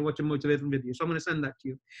sit there and watch a motivational video. So I'm going to send that to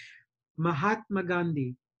you. Mahatma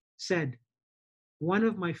Gandhi said, one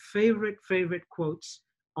of my favorite quotes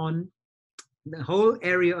on the whole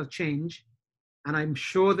area of change, and I'm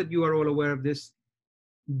sure that you are all aware of this: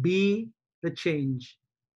 be the change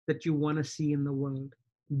that you want to see in the world.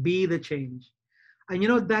 Be the change. And you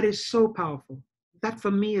know, that is so powerful. That for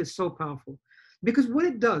me is so powerful. Because what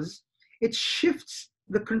it does, it shifts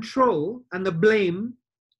the control and the blame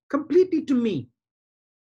completely to me.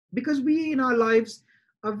 Because we in our lives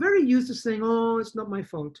are very used to saying, oh, it's not my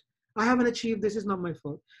fault. I haven't achieved this, it's not my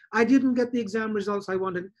fault. I didn't get the exam results I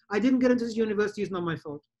wanted. I didn't get into this university, it's not my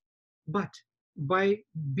fault. But by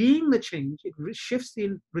being the change, it shifts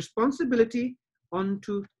the responsibility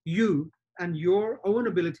onto you and your own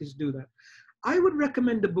ability to do that. I would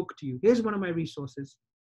recommend a book to you. Here's one of my resources.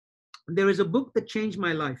 There is a book that changed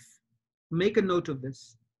my life. Make a note of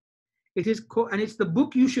this. It is called, and it's the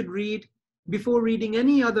book you should read before reading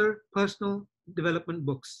any other personal development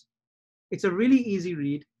books. It's a really easy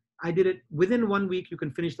read. I did it within 1 week. You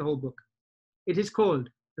can finish the whole book. It is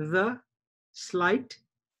called The Slight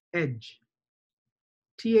Edge.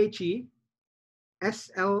 THESLIGHT,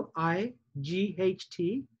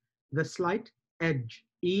 The Slight Edge,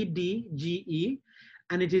 EDGE,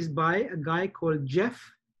 and it is by a guy called Jeff,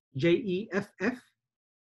 Jeff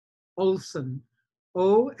Olson,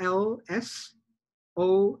 OLSON.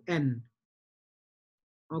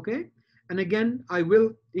 Okay, and again, I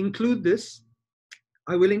will include this.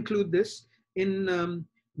 In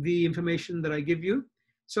the information that I give you.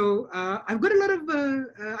 So I've got a lot of,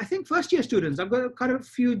 I think, first-year students. I've got quite a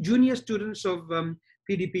few junior students of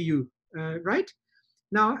PDPU, right?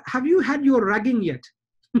 Now, have you had your ragging yet?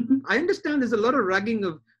 I understand there's a lot of ragging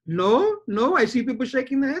of, no, I see people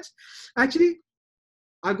shaking their heads. Actually,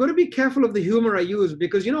 I've got to be careful of the humor I use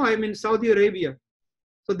because, you know, I'm in Saudi Arabia.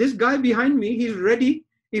 So this guy behind me, he's ready.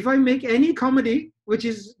 If I make any comedy, which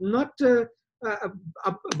is not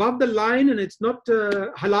above the line and it's not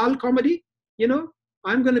halal comedy, you know,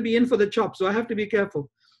 I'm going to be in for the chop. So I have to be careful.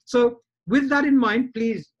 So with that in mind,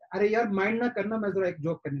 please, okay?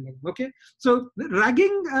 So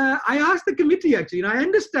ragging, I asked the committee actually, and I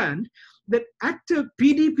understand that at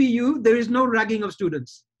PDPU, there is no ragging of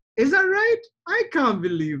students. Is that right? I can't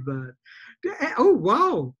believe that. Oh,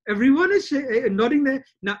 wow. Everyone is nodding there.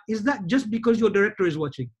 Now, is that just because your director is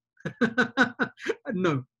watching?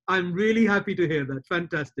 No, I'm really happy to hear that.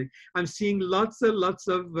 Fantastic. I'm seeing lots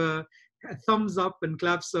of thumbs up and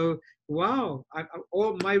claps. So, wow.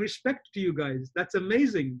 All my respect to you guys. That's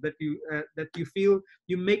amazing that you feel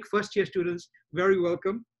you make first-year students very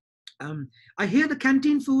welcome. I hear the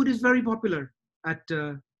canteen food is very popular at.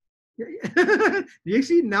 You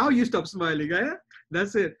see, now you stop smiling. Eh?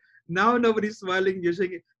 That's it. Now nobody's smiling. You're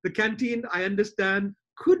saying the canteen, I understand,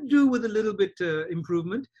 could do with a little bit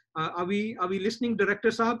improvement. Are we listening, Director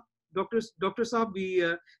Saab? Dr. Saab, we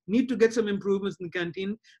need to get some improvements in the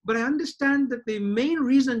canteen. But I understand that the main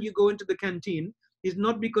reason you go into the canteen is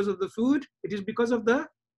not because of the food. It is because of the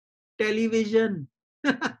television.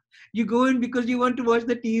 You go in because you want to watch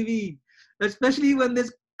the TV, especially when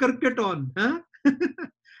there's cricket on. Huh?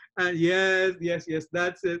 Yes,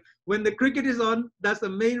 that's it. When the cricket is on, that's the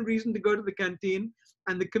main reason to go to the canteen.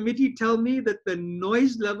 And the committee tell me that the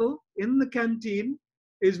noise level in the canteen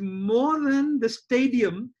is more than the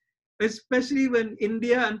stadium, especially when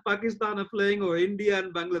India and Pakistan are playing or India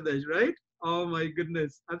and Bangladesh, right? Oh my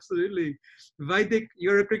goodness, absolutely. Vaidik,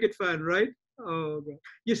 you're a cricket fan, right? Oh, God.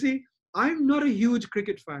 You see, I'm not a huge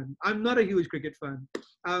cricket fan.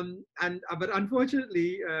 But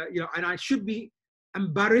unfortunately, you know, and I should be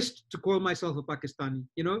embarrassed to call myself a Pakistani,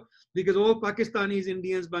 you know, because all Pakistanis,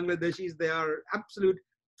 Indians, Bangladeshis, they are absolute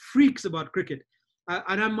freaks about cricket.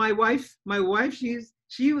 And my wife,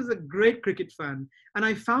 she was a great cricket fan. And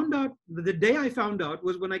I found out, the day I found out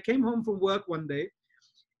was when I came home from work one day,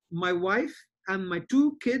 my wife and my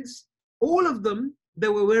 2 kids, all of them, they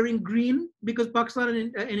were wearing green because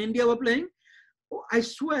Pakistan and India were playing. I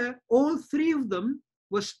swear, all 3 of them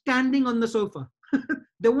were standing on the sofa.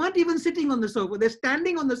 They weren't even sitting on the sofa. They're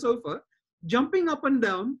standing on the sofa, jumping up and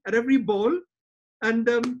down at every ball and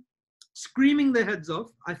screaming their heads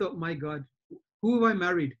off. I thought, my God, who have I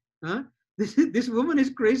married? Huh? This woman is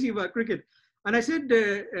crazy about cricket. And I said,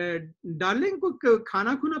 darling,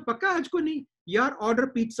 khana khuna pakka aaj ko nahi? Yaar, order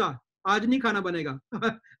pizza. Aaj nahi khana banega.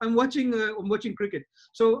 I'm watching cricket.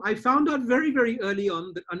 So I found out very, very early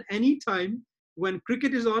on that on any time when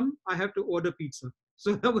cricket is on, I have to order pizza.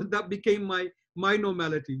 So that became my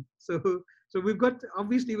normality. So we've got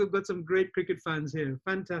some great cricket fans here.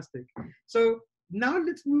 Fantastic. So now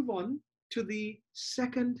let's move on to the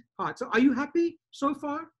second part. So are you happy so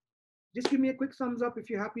far? Just give me a quick thumbs up if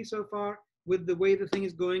you're happy so far with the way the thing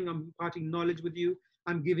is going. I'm imparting knowledge with you.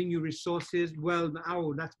 I'm giving you resources. Well,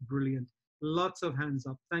 oh, that's brilliant. Lots of hands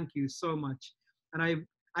up. Thank you so much. And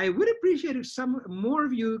I would appreciate if some more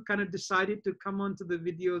of you kind of decided to come onto the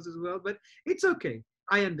videos as well, but it's okay.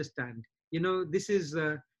 I understand. You know, this is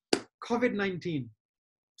COVID-19.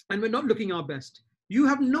 and we're not looking our best. You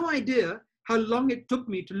have no idea how long it took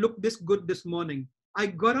me to look this good this morning. I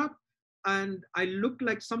got up and I looked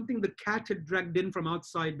like something the cat had dragged in from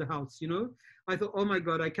outside the house, you know. I thought, oh my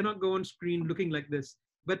God, I cannot go on screen looking like this.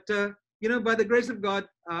 But, you know, by the grace of God,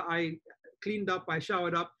 I cleaned up, I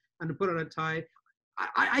showered up and put on a tie.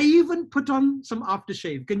 I even put on some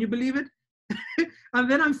aftershave. Can you believe it? And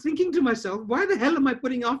then I'm thinking to myself, why the hell am I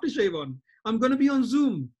putting aftershave on? I'm going to be on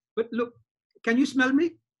Zoom. But look, can you smell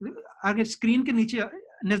me? Screen ke niche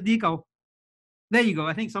nazdeek aao. There you go.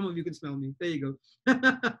 I think some of you can smell me. There you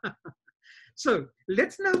go. So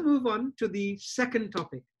let's now move on to the second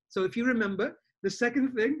topic. So if you remember, the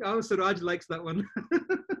second thing, oh, Suraj likes that one.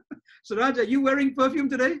 Suraj, are you wearing perfume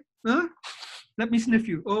today? Huh? Let me sniff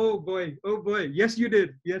you. Oh boy, oh boy. Yes, you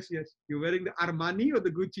did. Yes, yes. You're wearing the Armani or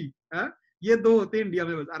the Gucci? Huh? Ye do hote hain India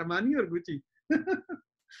mein bas, Armani or Gucci.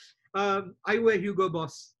 I wear Hugo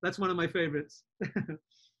Boss. That's one of my favorites.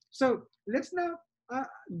 So let's now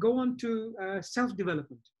go on to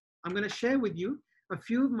self-development. I'm going to share with you a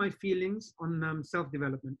few of my feelings on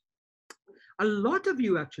self-development. A lot of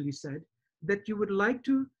you actually said that you would like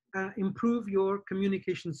to improve your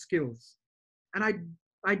communication skills. And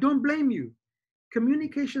I don't blame you.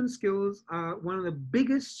 Communication skills are one of the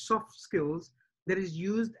biggest soft skills that is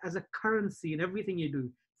used as a currency in everything you do.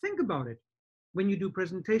 Think about it. When you do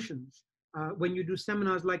presentations, when you do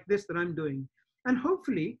seminars like this that I'm doing, and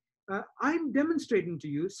hopefully I'm demonstrating to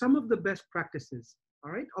you some of the best practices,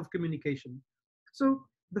 all right, of communication. So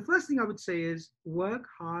the first thing I would say is work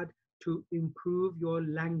hard to improve your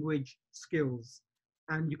language skills.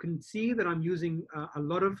 And you can see that I'm using a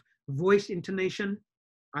lot of voice intonation.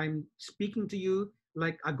 I'm speaking to you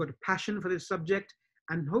like I've got a passion for this subject,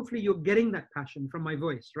 and hopefully you're getting that passion from my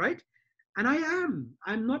voice, right? And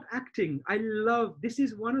I'm not acting. I love, this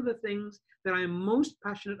is one of the things that I'm most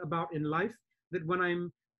passionate about in life, that when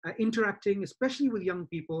I'm interacting, especially with young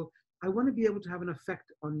people, I want to be able to have an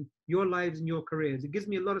effect on your lives and your careers. It gives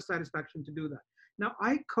me a lot of satisfaction to do that. Now,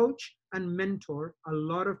 I coach and mentor a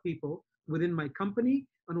lot of people within my company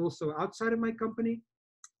and also outside of my company.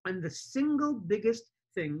 And the single biggest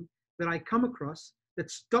thing that I come across that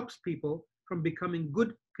stops people from becoming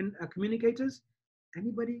good communicators,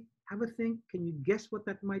 anybody have a think? Can you guess what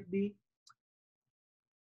that might be?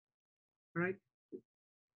 All right.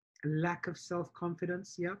 Lack of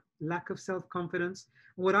self-confidence. Yeah, lack of self-confidence.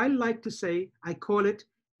 What I like to say, I call it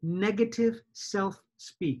negative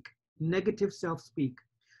self-speak. Negative self-speak.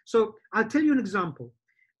 So I'll tell you an example.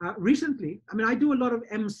 Recently, I mean, I do a lot of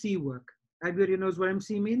MC work. Everybody knows what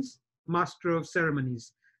MC means? Master of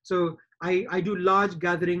ceremonies. So I do large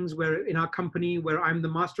gatherings where in our company where I'm the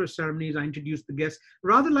master of ceremonies, I introduce the guests,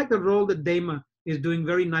 rather like the role that Dama is doing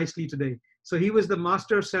very nicely today. So he was the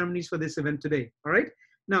master of ceremonies for this event today. All right.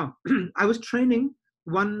 Now, I was training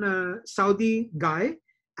one Saudi guy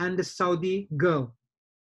and a Saudi girl.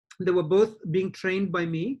 They were both being trained by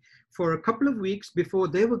me for a couple of weeks before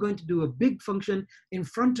they were going to do a big function in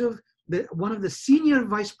front of one of the senior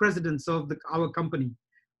vice presidents of our company.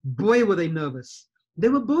 Boy, were they nervous. They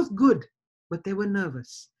were both good, but they were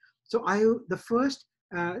nervous. So the first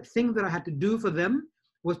thing that I had to do for them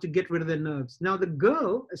was to get rid of their nerves. Now, the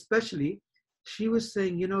girl, especially, she was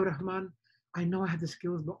saying, you know, Rahman, I know I have the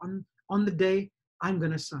skills, but on the day, I'm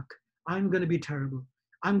going to suck. I'm going to be terrible.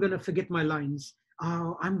 I'm going to forget my lines.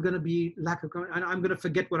 Oh, I'm going to be I'm going to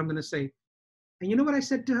forget what I'm going to say. And you know what I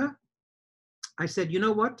said to her? I said, you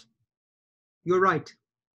know what? You're right.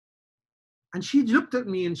 And she looked at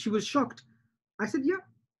me and she was shocked. I said, yeah,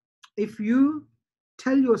 if you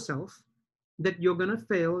tell yourself that you're going to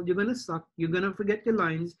fail, you're going to suck, you're going to forget your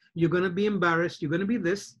lines, you're going to be embarrassed, you're going to be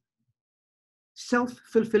this,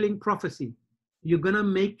 self-fulfilling prophecy. You're going to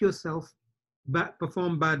make yourself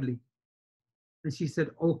perform badly. And she said,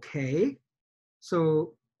 okay,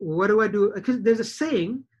 so what do I do? Because there's a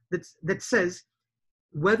saying that says,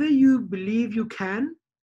 whether you believe you can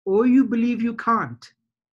or you believe you can't,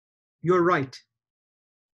 you're right.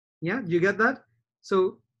 Yeah, you get that?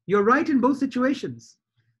 So you're right in both situations.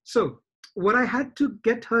 So what I had to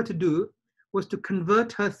get her to do was to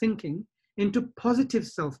convert her thinking into positive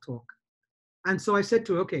self-talk. And so I said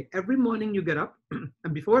to her, okay, every morning you get up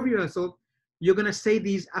and before every rehearsal, you're going to say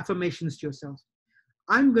these affirmations to yourself.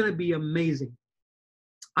 I'm going to be amazing.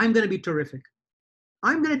 I'm going to be terrific.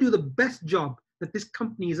 I'm going to do the best job that this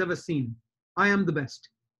company has ever seen. I am the best.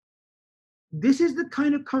 This is the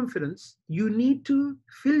kind of confidence you need to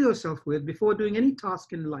fill yourself with before doing any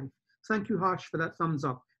task in life. Thank you, Harsh, for that thumbs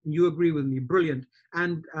up. You agree with me. Brilliant.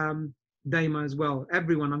 And Daima as well.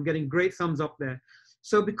 Everyone, I'm getting great thumbs up there.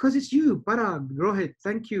 So because it's you, Parag, Rohit,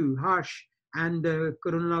 thank you, Harsh, and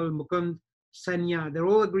Karunal Mukund, Sanya, they're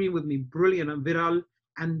all agreeing with me. Brilliant. And Viral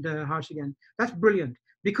and Harsh again. That's brilliant.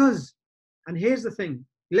 Because, and here's the thing.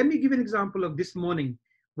 Let me give you an example of this morning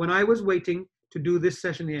when I was waiting to do this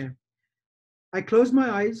session here. I closed my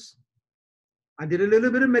eyes. I did a little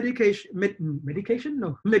bit of medication?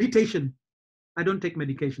 No, meditation. I don't take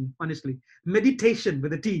medication, honestly. Meditation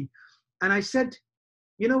with a T. And I said,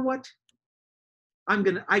 you know what?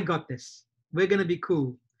 I got this. We're going to be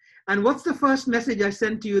cool. And what's the first message I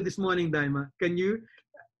sent to you this morning, Daima? Can you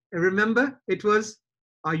remember? It was,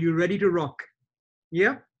 are you ready to rock?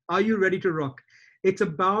 Yeah? Are you ready to rock? It's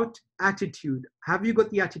about attitude. Have you got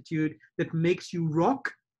the attitude that makes you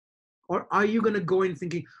rock? Or are you going to go in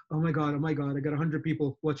thinking, oh my God, I got 100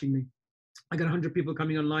 people watching me. I got 100 people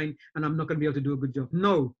coming online and I'm not going to be able to do a good job.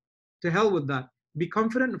 No, to hell with that. Be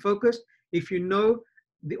confident and focused. If you know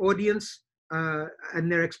the audience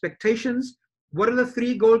and their expectations, what are the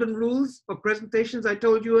 3 golden rules of presentations I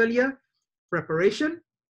told you earlier? Preparation,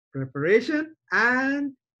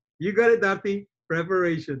 and you got it, Darthi,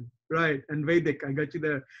 preparation. Right, and Vedic, I got you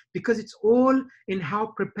there. Because it's all in how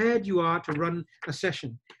prepared you are to run a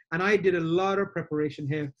session. And I did a lot of preparation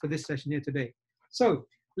here for this session here today. So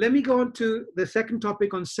let me go on to the second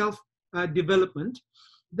topic on self-development.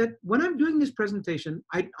 That when I'm doing this presentation,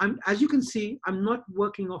 I'm, as you can see, I'm not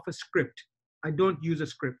working off a script. I don't use a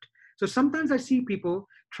script. So sometimes I see people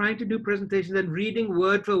trying to do presentations and reading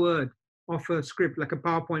word for word off a script, like a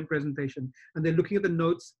PowerPoint presentation. And they're looking at the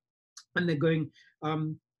notes and they're going,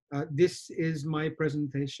 this is my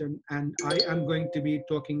presentation and I am going to be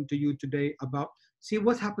talking to you today about, see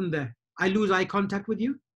what's happened there. I lose eye contact with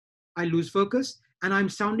you, I lose focus, and I'm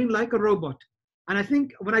sounding like a robot. And I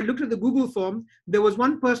think when I looked at the Google form, there was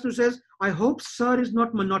one person who says, I hope sir is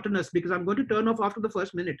not monotonous because I'm going to turn off after the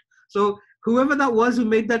first minute. So whoever that was who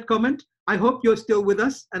made that comment, I hope you're still with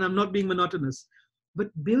us and I'm not being monotonous.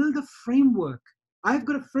 But build a framework. I've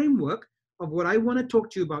got a framework of what I want to talk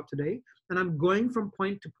to you about today. And I'm going from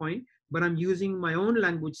point to point, but I'm using my own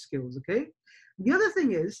language skills, okay? The other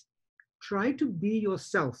thing is, try to be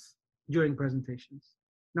yourself during presentations.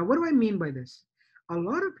 Now, what do I mean by this? A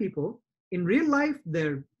lot of people, in real life,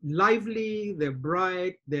 they're lively, they're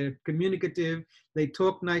bright, they're communicative, they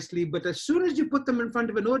talk nicely, but as soon as you put them in front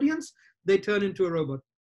of an audience, they turn into a robot.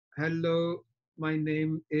 Hello, my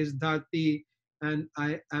name is Dharti, and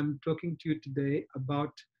I am talking to you today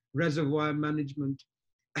about reservoir management.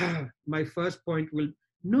 My first point will,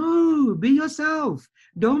 no, be yourself.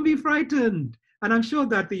 Don't be frightened. And I'm sure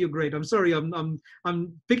that you're great. I'm sorry, I'm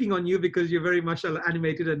picking on you because you're very much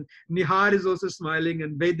animated, and Nihar is also smiling,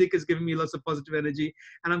 and Vedic is giving me lots of positive energy,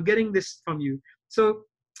 and I'm getting this from you. So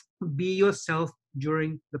be yourself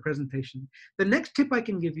during the presentation. The next tip I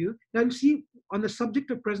can give you, now you see on the subject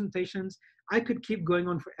of presentations, I could keep going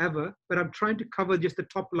on forever, but I'm trying to cover just the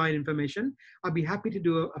top line information. I'll be happy to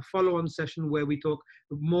do a follow-on session where we talk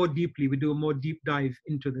more deeply, we do a more deep dive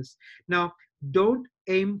into this. Now, don't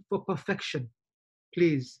aim for perfection,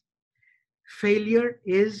 please. Failure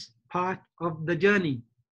is part of the journey.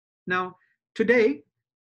 Now, today,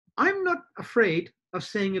 I'm not afraid of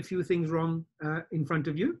saying a few things wrong in front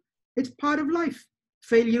of you. It's part of life.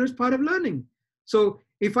 Failure is part of learning. So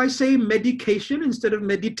if I say medication instead of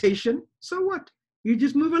meditation, so what? You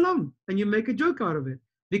just move along and you make a joke out of it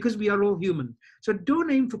because we are all human. So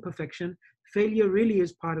don't aim for perfection. Failure really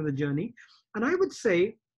is part of the journey. And I would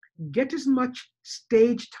say, get as much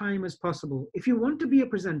stage time as possible. If you want to be a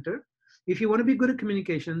presenter, if you want to be good at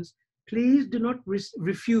communications, please do not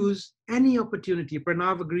refuse any opportunity.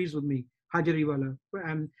 Pranav agrees with me, Hajariwala.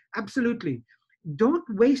 Absolutely. Don't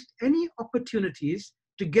waste any opportunities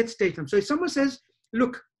to get stage time. So if someone says,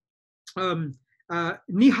 look,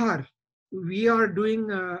 Nihar, we are doing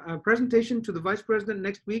a presentation to the Vice President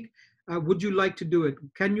next week. Would you like to do it?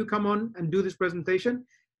 Can you come on and do this presentation?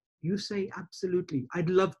 You say, absolutely, I'd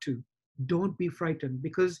love to. Don't be frightened,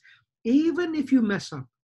 because even if you mess up,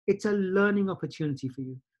 it's a learning opportunity for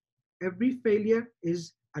you. Every failure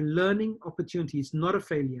is a learning opportunity. It's not a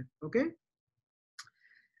failure, okay?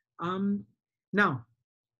 Now,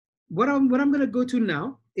 what I'm going to go to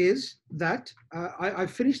now is that I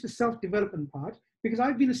finished the self-development part, because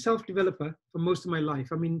I've been a self-developer for most of my life.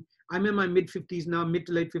 I mean, I'm in my mid-50s now, mid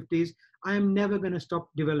to late 50s. I am never going to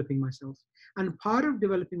stop developing myself. And part of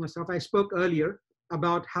developing myself, I spoke earlier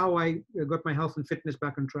about how I got my health and fitness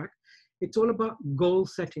back on track. It's all about goal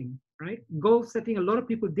setting, right? Goal setting, a lot of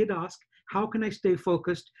people did ask, how can I stay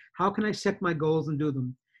focused? How can I set my goals and do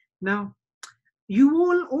them? Now, you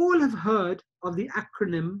all have heard of the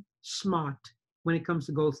acronym SMART when it comes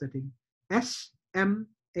to goal setting. S-M-A-R-T.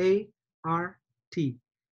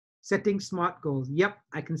 Setting SMART goals. Yep,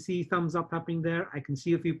 I can see thumbs up happening there. I can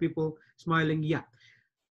see a few people smiling. Yeah.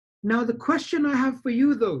 Now, the question I have for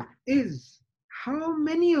you, though, is how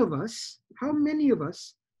many of us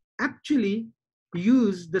actually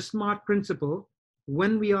use the SMART principle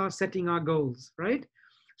when we are setting our goals, right?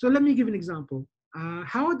 So let me give an example.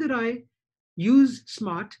 How did I use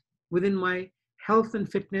SMART within my health and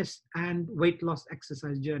fitness and weight loss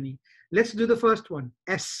exercise journey? Let's do the first one,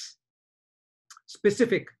 S,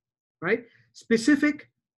 specific, right? Specific,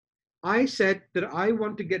 I said that I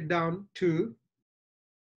want to get down to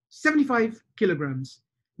 75 kilograms.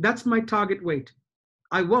 That's my target weight.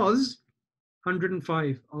 I was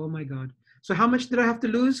 105. Oh my God. So how much did I have to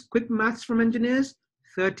lose? Quick maths from engineers,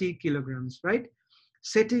 30 kilograms, right?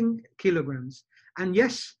 Setting kilograms. And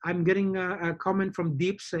yes, I'm getting a comment from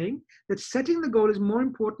Deep saying that setting the goal is more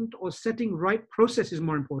important or setting right process is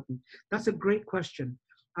more important. That's a great question.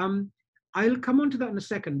 I'll come on to that in a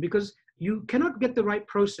second, because you cannot get the right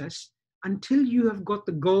process until you have got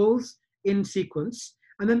the goals in sequence,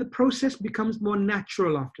 and then the process becomes more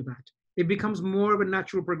natural after that. It becomes more of a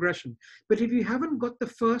natural progression. But if you haven't got the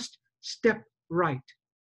first step right,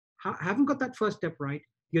 haven't got that first step right,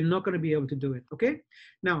 you're not going to be able to do it, okay?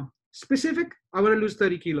 Now, specific, I want to lose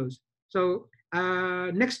 30 kilos. So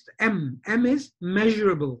next, M. M is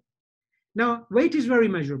measurable. Now, weight is very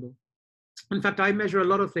measurable. In fact, I measure a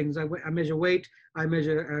lot of things. I measure weight, I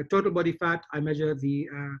measure total body fat, I measure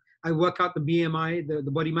I work out the BMI,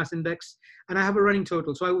 the body mass index, and I have a running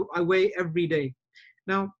total. So I weigh every day.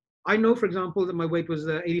 Now, I know, for example, that my weight was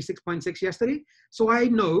 86.6 yesterday. So I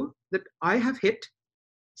know that I have hit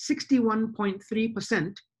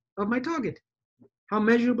 61.3% of my target. How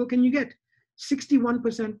measurable can you get? 61%,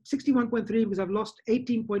 61.3, because I've lost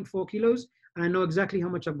 18.4 kilos, and I know exactly how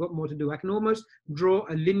much I've got more to do. I can almost draw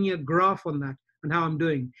a linear graph on that and how I'm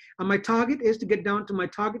doing. And my target is to get down to my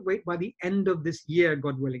target weight by the end of this year,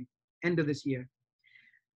 God willing, end of this year.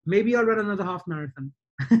 Maybe I'll run another half marathon.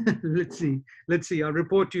 Let's see. I'll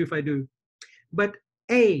report to you if I do. But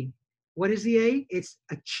A, what is the A? It's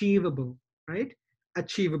achievable, right?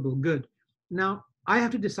 Achievable, good. Now, I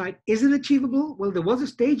have to decide, is it achievable? Well, there was a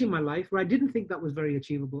stage in my life where I didn't think that was very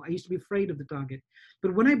achievable. I used to be afraid of the target.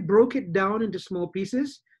 But when I broke it down into small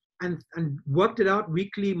pieces and worked it out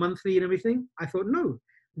weekly, monthly, and everything, I thought, no,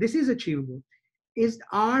 this is achievable.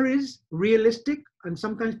 R is realistic, and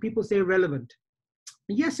sometimes people say relevant.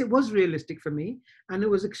 Yes, it was realistic for me, and it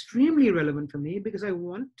was extremely relevant for me because I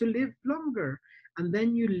want to live longer. And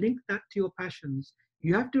then you link that to your passions.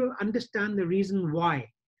 You have to understand the reason why.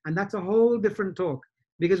 And that's a whole different talk,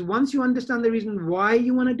 because once you understand the reason why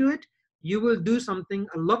you want to do it, you will do something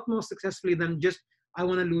a lot more successfully than just, I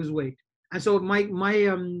want to lose weight. And so my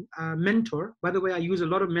mentor, by the way, I use a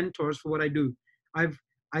lot of mentors for what I do.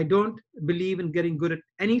 I don't believe in getting good at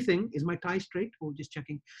anything. Is my tie straight? Oh, just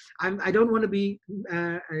checking. I don't want to be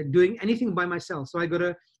doing anything by myself. So I got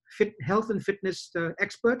a health and fitness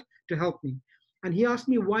expert to help me. And he asked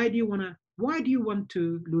me, why do you want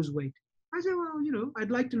to lose weight? I said, well, I'd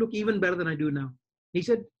like to look even better than I do now. He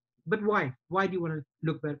said, but why? Why do you want to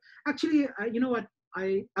look better? Actually, you know what?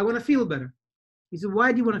 I want to feel better. He said,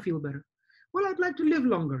 why do you want to feel better? Well, I'd like to live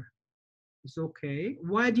longer. He said, okay.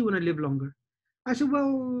 Why do you want to live longer? I said,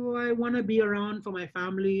 well, I want to be around for my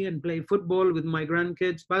family and play football with my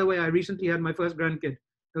grandkids. By the way, I recently had my first grandkid.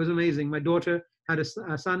 It was amazing. My daughter had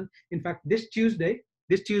a son. In fact, this Tuesday,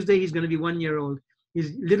 he's going to be 1 year old.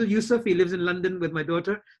 He's little Yusuf. He lives in London with my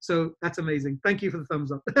daughter. So that's amazing. Thank you for the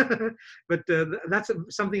thumbs up. But that's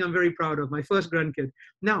something I'm very proud of, my first grandkid.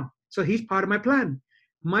 Now, so he's part of my plan.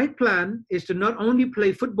 My plan is to not only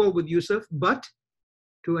play football with Yusuf, but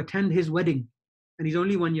to attend his wedding. And he's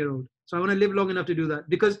only 1 year old. So I want to live long enough to do that,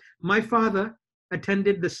 because my father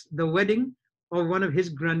attended the wedding of one of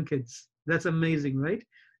his grandkids. That's amazing, right?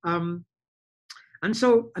 And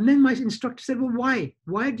then my instructor said, well, why?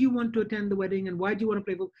 Why do you want to attend the wedding, and why do you want to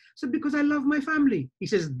play football? So because I love my family. He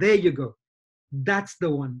says, there you go. That's the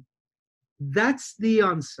one. That's the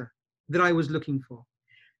answer that I was looking for.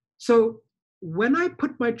 So when I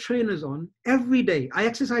put my trainers on every day, I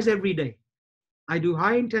exercise every day. I do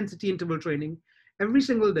high intensity interval training every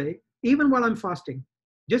single day, even while I'm fasting.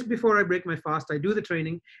 Just before I break my fast, I do the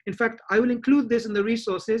training. In fact, I will include this in the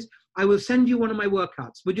resources. I will send you one of my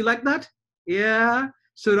workouts. Would you like that? Yeah,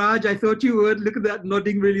 Suraj, I thought you would. Look at that,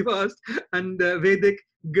 nodding really fast. And Vedic,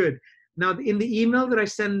 good. Now, in the email that I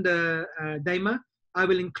send Daima, I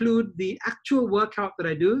will include the actual workout that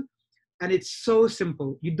I do. And it's so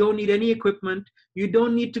simple. You don't need any equipment. You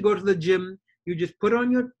don't need to go to the gym. You just put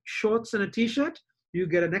on your shorts and a t-shirt. You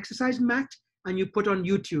get an exercise mat, and you put on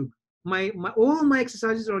YouTube. All my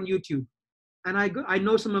exercises are on YouTube. and I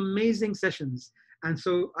know some amazing sessions. And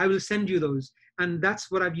so I will send you those. And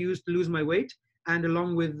that's what I've used to lose my weight, and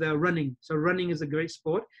along with running. So running is a great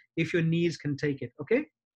sport if your knees can take it. Okay.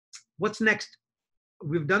 What's next?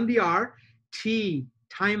 We've done the R. T,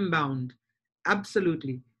 time bound.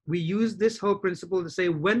 Absolutely. We use this whole principle to say,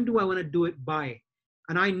 when do I want to do it by?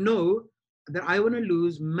 And I know that I want to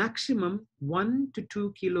lose maximum 1 to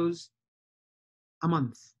 2 kilos a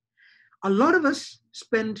month. A lot of us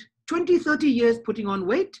spend 20, 30 years putting on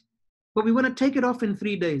weight, but we want to take it off in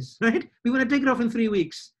 3 days, right? We want to take it off in 3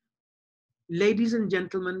 weeks. Ladies and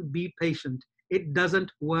gentlemen, be patient. It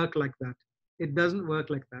doesn't work like that. It doesn't work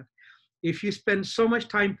like that. If you spend so much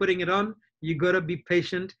time putting it on, you got to be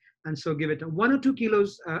patient. And so give it 1 or 2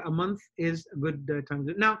 kilos a month is a good time.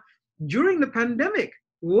 Now, during the pandemic,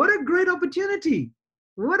 what a great opportunity.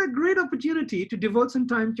 What a great opportunity to devote some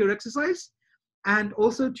time to your exercise and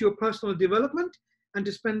also to your personal development, and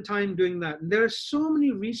to spend time doing that. And there are so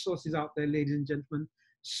many resources out there, ladies and gentlemen,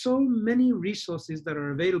 so many resources that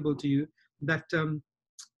are available to you that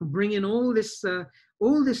bring in all this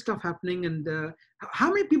stuff happening. And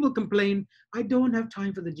how many people complain, I don't have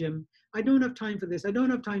time for the gym, I don't have time for this, I don't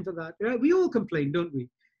have time for that. Right? We all complain, don't we?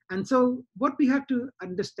 And so what we have to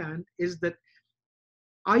understand is that,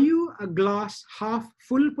 are you a glass half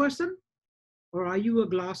full person, or are you a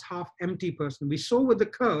glass half empty person? We saw with the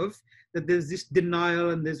curve that there's this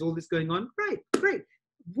denial and there's all this going on. Right, great.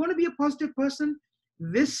 Want to be a positive person?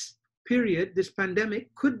 This period, this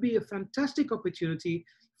pandemic, could be a fantastic opportunity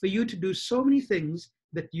for you to do so many things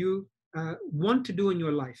that you want to do in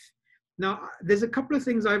your life. Now, there's a couple of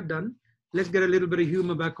things I've done. Let's get a little bit of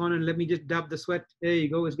humor back on, and let me just dab the sweat. There you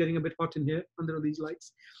go. It's getting a bit hot in here under these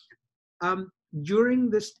lights. During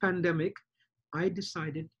this pandemic, I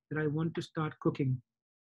decided that I want to start cooking.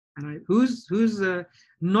 And who's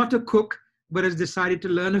not a cook, but has decided to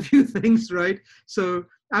learn a few things, right? So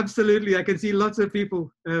absolutely, I can see lots of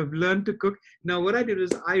people have learned to cook. Now, what I did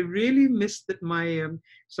is I really missed my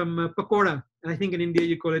some pakora. And I think in India,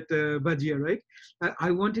 you call it bhajia, right?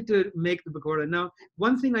 I wanted to make the pakora. Now,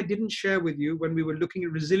 one thing I didn't share with you when we were looking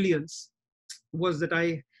at resilience was that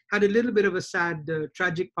I had a little bit of a sad,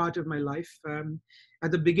 tragic part of my life.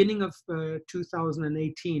 At the beginning of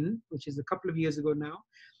 2018, which is a couple of years ago now,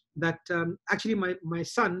 that actually my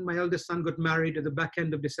son, my eldest son, got married at the back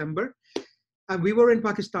end of December. And we were in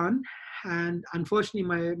Pakistan. And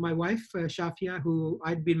unfortunately, my wife, Shafia, who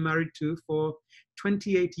I'd been married to for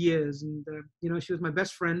 28 years, and she was my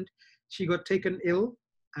best friend, she got taken ill.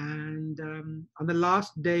 And on the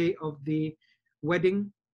last day of the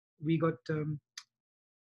wedding,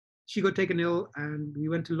 she got taken ill, and we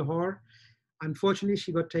went to Lahore. Unfortunately,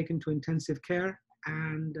 she got taken to intensive care,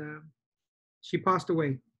 and she passed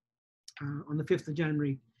away on the 5th of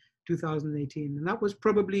January, 2018. And that was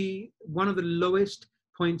probably one of the lowest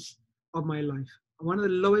points of my life, one of the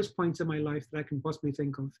lowest points of my life that I can possibly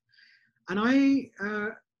think of. And I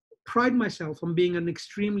pride myself on being an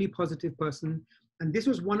extremely positive person, and this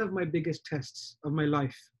was one of my biggest tests of my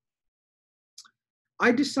life.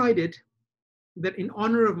 I decided that in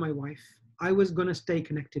honor of my wife, I was going to stay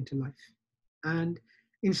connected to life. And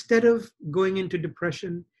instead of going into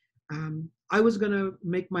depression, I was going to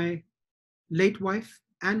make my late wife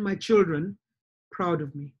and my children proud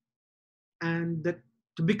of me, and that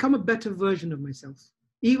to become a better version of myself,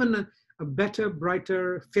 even a better,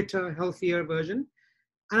 brighter, fitter, healthier version.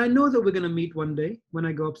 And I know that we're going to meet one day when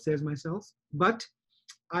I go upstairs myself, but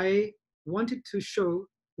I wanted to show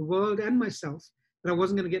the world and myself that I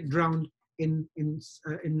wasn't going to get drowned in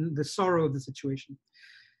the sorrow of the situation.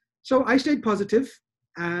 So I stayed positive,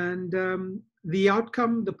 and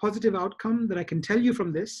the positive outcome that I can tell you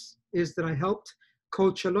from this is that I helped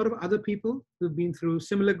coach a lot of other people who've been through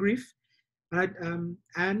similar grief.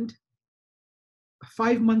 And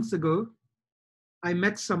 5 months ago, I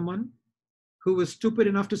met someone who was stupid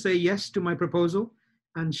enough to say yes to my proposal,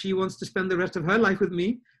 and she wants to spend the rest of her life with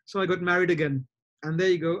me. So I got married again. And there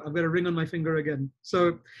you go, I've got a ring on my finger again.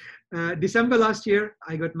 So December last year,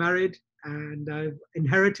 I got married, and I've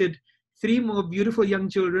inherited 3 more beautiful young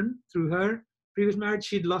children through her previous marriage.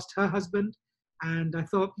 She'd lost her husband, and I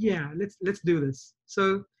thought, yeah, let's do this.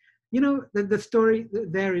 So, the story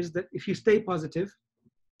there is that if you stay positive,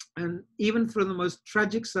 and even through the most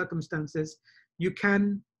tragic circumstances, you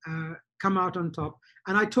can come out on top.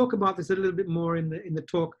 And I talk about this a little bit more in the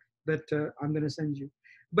talk that I'm going to send you.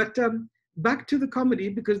 But back to the comedy,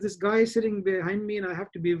 because this guy is sitting behind me and I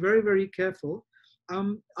have to be very, very careful.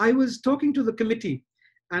 I was talking to the committee,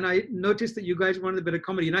 and I noticed that you guys wanted a bit of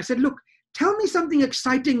comedy. And I said, look, tell me something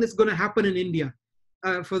exciting that's going to happen in India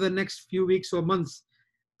for the next few weeks or months.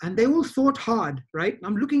 And they all thought hard, right?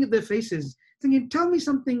 I'm looking at their faces. thinking, tell me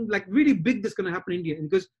something like really big that's going to happen in India. And he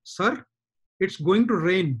goes, sir, it's going to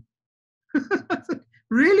rain. I said,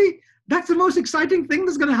 really? That's the most exciting thing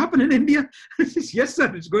that's going to happen in India? He says, yes,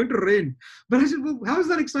 sir, it's going to rain. But I said, well, how is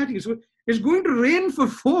that exciting? He said, it's going to rain for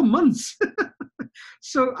 4 months.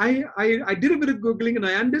 So I did a bit of Googling, and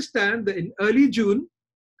I understand that in early June,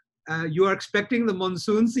 you are expecting the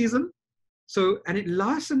monsoon season. So, and it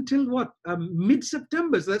lasts until what?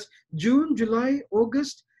 Mid-September. So that's June, July,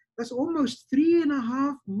 August. That's almost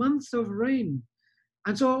 3.5 months of rain.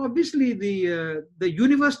 And so obviously the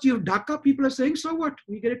University of Dhaka people are saying, so what?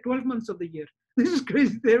 We get it 12 months of the year. This is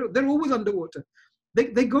crazy. They're always underwater.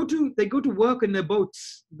 They go to work in their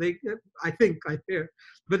boats. I hear,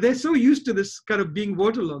 but they're so used to this kind of being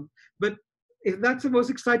waterlogged. But if that's the most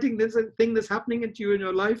exciting thing that's happening to you in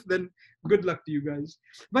your life, then good luck to you guys.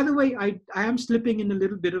 By the way, I am slipping in a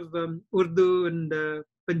little bit of Urdu and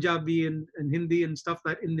Punjabi and Hindi and stuff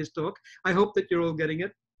that in this talk. I hope that you're all getting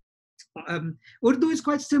it. Urdu is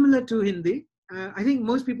quite similar to Hindi. I think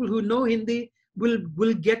most people who know Hindi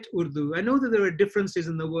will get Urdu. I know that there are differences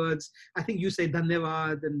in the words. I think you say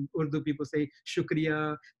dhanyavad and Urdu people say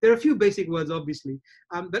shukriya. There are a few basic words, obviously.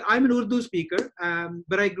 But I'm an Urdu speaker,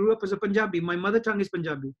 but I grew up as a Punjabi. My mother tongue is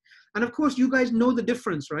Punjabi. And of course, you guys know the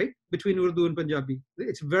difference, right? Between Urdu and Punjabi.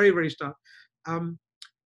 It's very, very stark.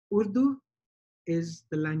 Urdu is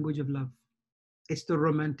the language of love. It's the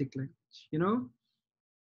romantic language, you know?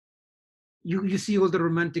 You see all the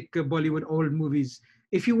romantic Bollywood old movies.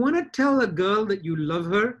 If you want to tell a girl that you love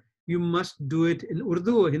her, you must do it in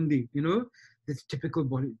Urdu or Hindi, you know? This typical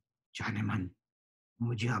Bollywood. Jaane man,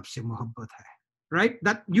 mujhe aapse mohabbat hai. Right?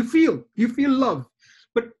 That you feel love.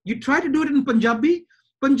 But you try to do it in Punjabi.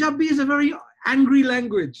 Punjabi is a very angry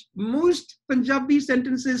language. Most Punjabi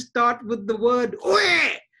sentences start with the word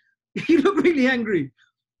oye. You look really angry.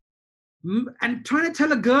 And trying to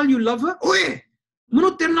tell a girl you love her, oye.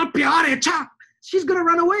 She's gonna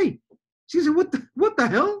run away. She said, what the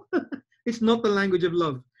hell? It's not the language of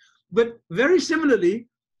love. But very similarly,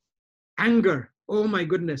 anger. Oh my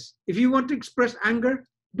goodness. If you want to express anger,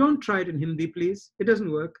 don't try it in Hindi, please. It doesn't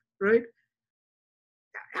work, right?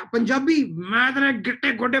 Punjabi,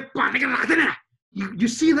 you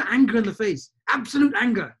see the anger in the face. Absolute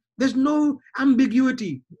anger. There's no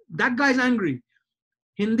ambiguity. That guy's angry.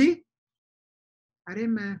 Hindi, अरे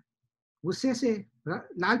मैं गुस्से से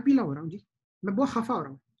लाल पीला हो रहा हूँ जी, मैं बहुत खफा हो रहा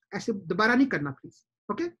हूँ, ऐसे दोबारा नहीं करना please.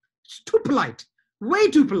 Okay? It's too polite, way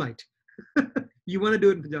too polite. You want to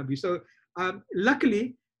do it in Punjabi. So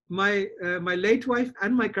luckily, my late wife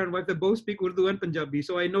and my current wife, they both speak Urdu and Punjabi,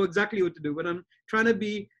 so I know exactly what to do. When I'm trying to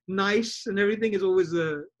be nice and everything is always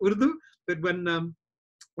Urdu, but when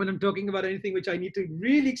I'm talking about anything which I need to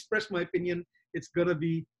really express my opinion, it's gonna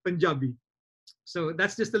be Punjabi. So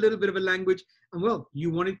that's just a little bit of a language. And well, you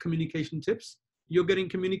wanted communication tips. You're getting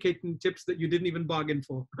communication tips that you didn't even bargain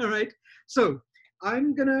for. All right. So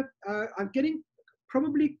I'm getting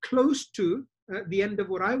probably close to the end of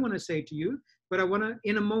what I want to say to you, but I want to,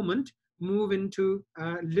 in a moment, move into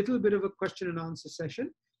a little bit of a question and answer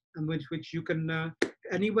session, and which you can,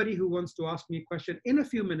 anybody who wants to ask me a question in a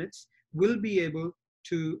few minutes will be able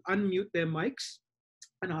to unmute their mics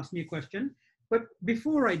and ask me a question. But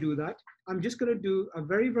before I do that, I'm just going to do a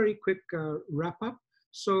very, very quick wrap up.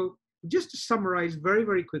 So just to summarize very,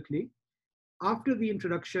 very quickly, after the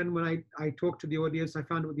introduction, when I talked to the audience, I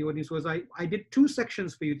found what the audience was. I did 2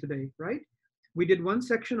 sections for you today, right? We did 1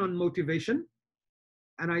 section on motivation,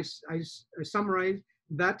 and I summarized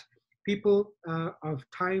that people of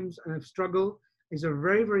times of struggle is a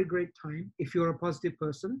very, very great time, if you're a positive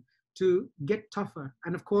person, to get tougher.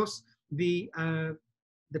 And of course, the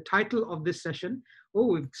title of this session, oh,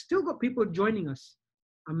 we've still got people joining us.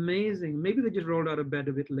 Amazing. Maybe they just rolled out of bed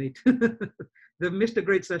a bit late. They've missed a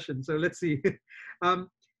great session. So let's see.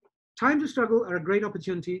 Times of struggle are a great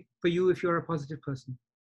opportunity for you if you're a positive person.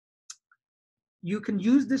 You can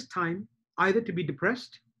use this time either to be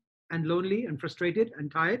depressed and lonely and frustrated and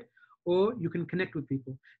tired, or you can connect with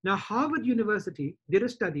people. Now, Harvard University did a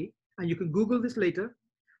study, and you can Google this later.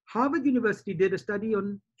 Harvard University did a study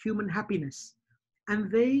on human happiness,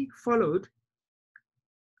 and they followed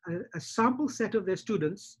a sample set of their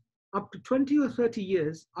students up to 20 or 30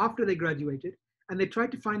 years after they graduated, and they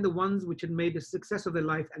tried to find the ones which had made a success of their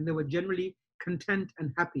life, and they were generally content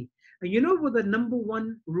and happy. And you know what the number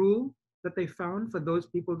 1 rule that they found for those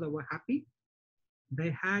people that were happy? They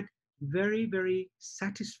had very, very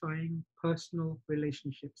satisfying personal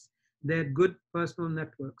relationships. They had good personal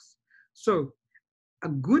networks. So a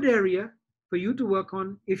good area for you to work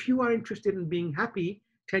on, if you are interested in being happy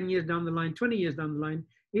 10 years down the line, 20 years down the line,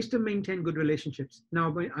 is to maintain good relationships.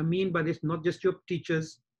 Now, I mean by this, not just your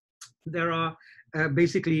teachers, There are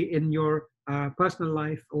basically in your personal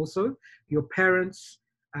life also, your parents,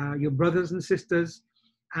 your brothers and sisters.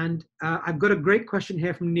 And I've got a great question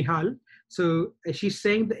here from Nihal. So she's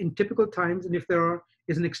saying that in typical times, and if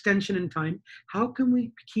is an extension in time, how can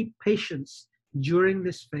we keep patience during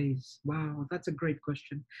this phase? Wow, that's a great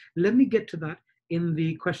question. Let me get to that in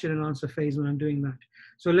the question and answer phase when I'm doing that.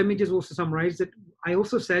 So let me just also summarize that. I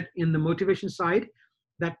also said in the motivation side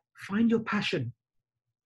that find your passion.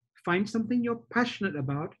 Find something you're passionate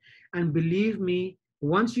about. And believe me,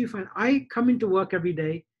 once you find, I come into work every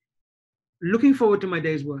day looking forward to my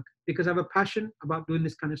day's work because I have a passion about doing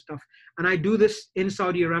this kind of stuff. And I do this in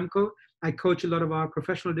Saudi Aramco. I coach a lot of our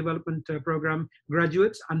professional development program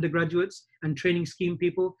graduates, undergraduates, and training scheme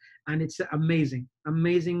people. And it's amazing,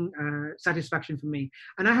 amazing satisfaction for me.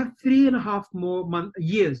 And I have 3.5 more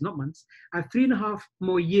years, not months. I have 3.5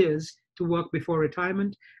 more years to work before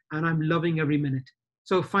retirement, and I'm loving every minute.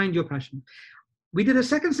 So find your passion. We did a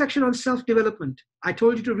second section on self-development. I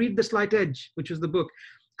told you to read The Slight Edge, which was the book.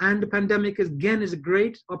 And the pandemic, again, is a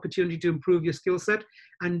great opportunity to improve your skill set.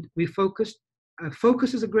 And we focused.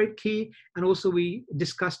 Focus is a great key. And also we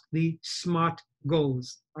discussed the SMART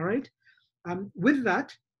goals. All right. With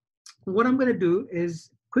that, what I'm going to do is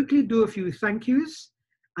quickly do a few thank yous.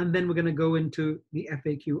 And then we're going to go into the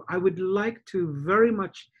FAQ. I would like to very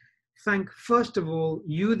much thank, first of all,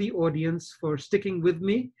 you, the audience, for sticking with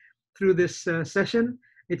me through this session.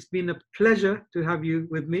 It's been a pleasure to have you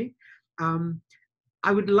with me.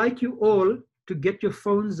 I would like you all to get your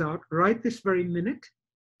phones out right this very minute.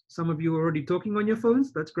 Some of you are already talking on your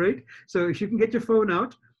phones. That's great. So if you can get your phone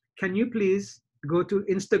out, can you please go to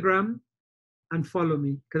Instagram and follow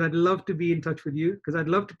me? Because I'd love to be in touch with you, because I'd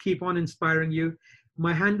love to keep on inspiring you.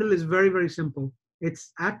 My handle is very, very simple.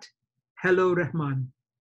 It's at Hello Rahman.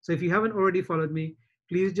 So if you haven't already followed me,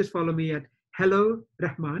 please just follow me at Hello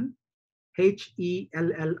Rahman,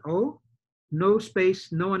 HELLO, no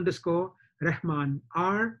space, no underscore, Rahman,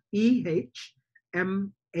 REHMAN.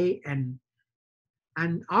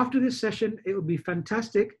 And after this session, it would be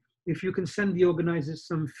fantastic if you can send the organizers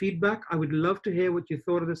some feedback. I would love to hear what you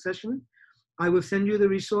thought of the session. I will send you the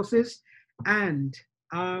resources. And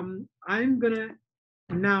I'm going to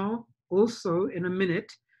now also in a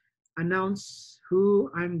minute announce who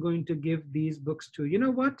I'm going to give these books to. You know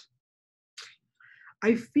what?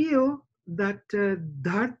 I feel that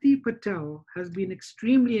Dharti Patel has been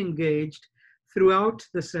extremely engaged throughout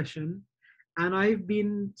the session, and I've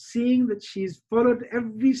been seeing that she's followed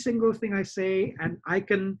every single thing I say, and I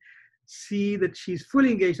can see that she's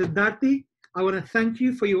fully engaged. So Dharti, I want to thank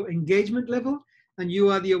you for your engagement level, and you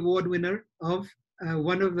are the award winner of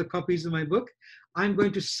one of the copies of my book. I'm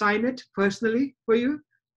going to sign it personally for you,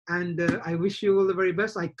 and I wish you all the very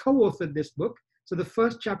best. I co-authored this book, so the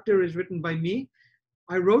first chapter is written by me.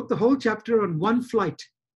 I wrote the whole chapter on one flight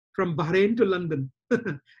from Bahrain to London.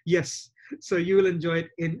 Yes, so you will enjoy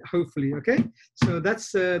it hopefully, okay? So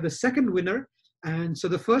that's the second winner. And so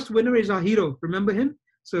the first winner is our hero, remember him?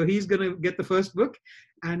 So he's gonna get the first book.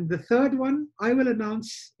 And the third one, I will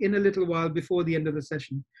announce in a little while before the end of the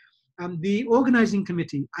session. The organizing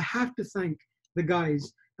committee, I have to thank the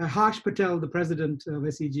guys, Harsh Patel, the president of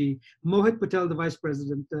SEG, Mohit Patel, the vice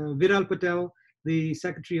president, Viral Patel, the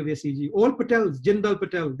secretary of SEG, all Patels, Jindal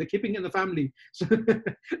Patel, they're keeping in the family, so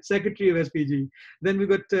secretary of SPG. Then we've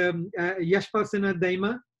got Yashpal Sinha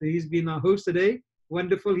Daima, he's been our host today,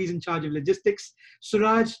 wonderful, he's in charge of logistics.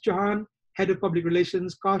 Suraj Chauhan, head of public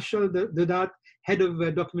relations. Kaushal Dudat, head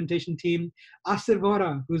of documentation team. Asir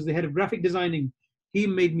Vora, who's the head of graphic designing, he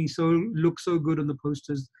made me look so good on the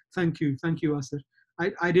posters. Thank you, Asir.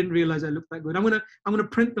 I didn't realize I looked that good. I'm gonna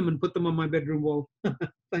print them and put them on my bedroom wall.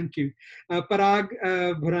 Thank you. Parag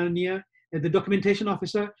Bharania, the documentation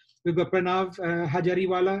officer. We've got Pranav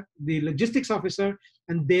Hajariwala, the logistics officer,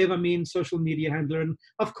 and Dev Amin, social media handler. And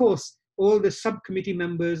of course, all the subcommittee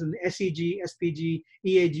members and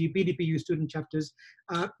SEG-SPG-EAGE, PDPU student chapters.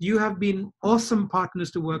 You have been awesome partners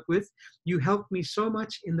to work with. You helped me so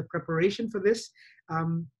much in the preparation for this.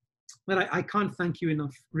 But I can't thank you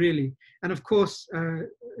enough, really. And of course,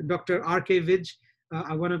 Dr. R.K. Vij,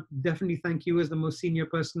 I want to definitely thank you as the most senior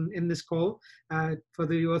person in this call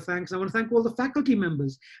for your thanks. I want to thank all the faculty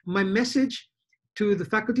members. My message to the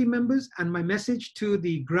faculty members and my message to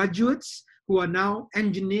the graduates who are now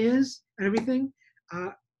engineers and everything,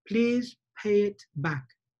 please pay it back.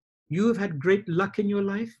 You have had great luck in your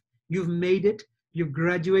life. You've made it. You've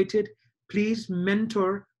graduated. Please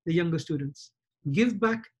mentor the younger students. Give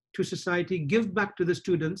back to society, give back to the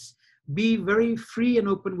students. Be very free and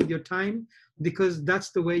open with your time, because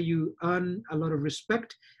that's the way you earn a lot of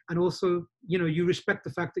respect. And also, you respect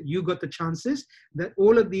the fact that you got the chances that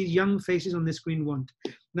all of these young faces on the screen want.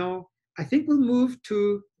 Now, I think we'll move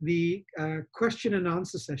to the question and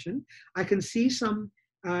answer session. I can see some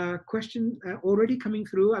question already coming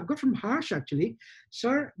through. I've got from Harsh, actually.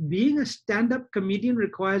 Sir, being a stand-up comedian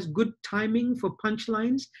requires good timing for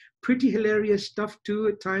punchlines, pretty hilarious stuff too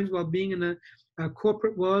at times. While being in a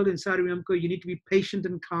corporate world in Saudi Aramco, you need to be patient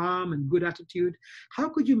and calm and good attitude. How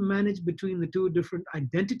could you manage between the two different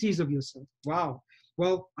identities of yourself? Wow.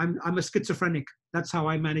 Well, I'm a schizophrenic. That's how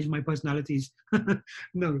I manage my personalities.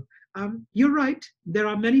 No, you're right. There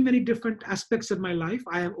are many, many different aspects of my life.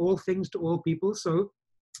 I am all things to all people. So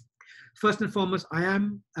first and foremost, I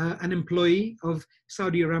am an employee of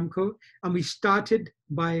Saudi Aramco. And we started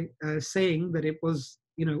by saying that it was,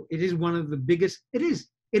 it is one of the biggest, it is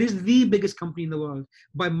the biggest company in the world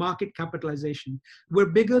by market capitalization. We're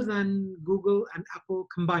bigger than Google and Apple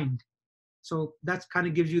combined. So that kind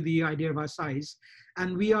of gives you the idea of our size.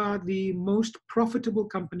 And we are the most profitable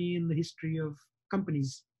company in the history of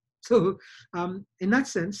companies. So in that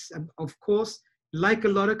sense, of course, like a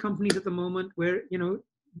lot of companies at the moment where,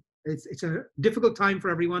 it's a difficult time for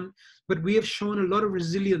everyone, but we have shown a lot of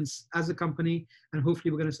resilience as a company, and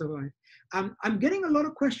hopefully we're going to survive. I'm getting a lot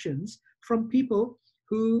of questions from people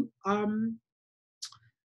who are,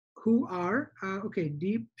 okay,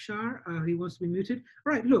 Deep Shar, he wants to be muted.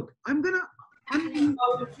 All right, look, I'm gonna unmute.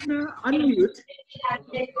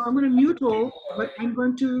 I'm gonna mute all, but I'm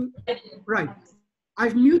going to, right.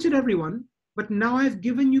 I've muted everyone, but now I've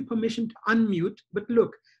given you permission to unmute. But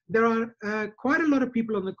look, there are quite a lot of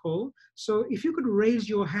people on the call. So if you could raise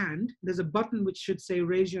your hand, there's a button which should say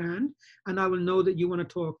raise your hand, and I will know that you want to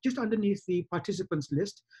talk. Just underneath the participants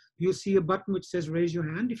list, you'll see a button which says raise your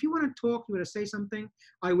hand. If you want to talk, you want to say something,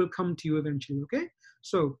 I will come to you eventually, okay?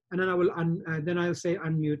 So, and then I'll say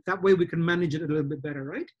unmute. That way we can manage it a little bit better,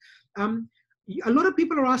 right? A lot of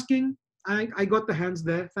people are asking, I got the hands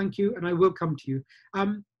there, thank you, and I will come to you.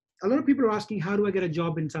 A lot of people are asking, how do I get a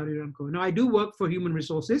job in Saudi Aramco? Now, I do work for human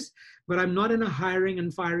resources, but I'm not in a hiring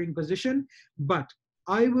and firing position, but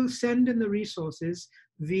I will send in the resources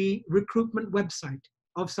the recruitment website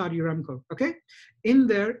of Saudi Aramco, okay? In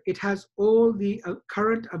there, it has all the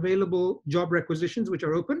current available job requisitions which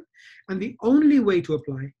are open, and the only way to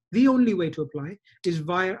apply is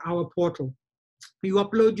via our portal. You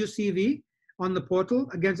upload your CV on the portal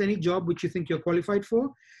against any job which you think you're qualified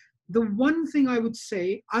for. The one thing I would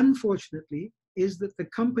say, unfortunately, is that the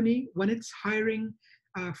company, when it's hiring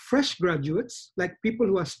fresh graduates, like people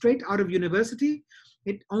who are straight out of university,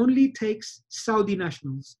 it only takes Saudi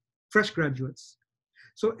nationals, fresh graduates.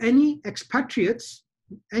 So any expatriates,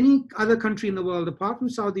 any other country in the world, apart from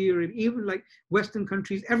Saudi Arabia, even like Western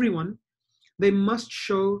countries, everyone, they must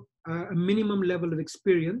show a minimum level of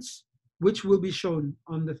experience, which will be shown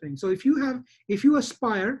on the thing. So if you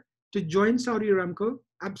aspire to join Saudi Aramco,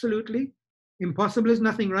 absolutely. Impossible is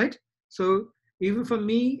nothing, right? So even for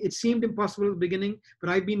me, it seemed impossible at the beginning,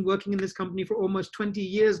 but I've been working in this company for almost 20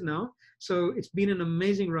 years now. So it's been an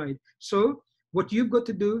amazing ride. So what you've got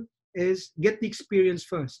to do is get the experience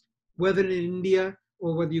first, whether in India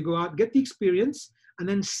or whether you go out, get the experience and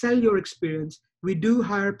then sell your experience. We do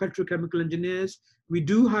hire petrochemical engineers. We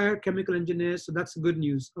do hire chemical engineers. So that's good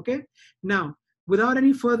news, okay? Now, without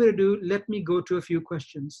any further ado, let me go to a few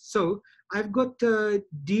questions. So I've got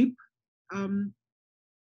Deep.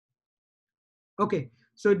 Okay,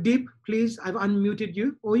 so Deep, please, I've unmuted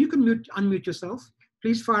you, or you can unmute yourself.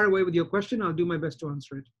 Please fire away with your question. I'll do my best to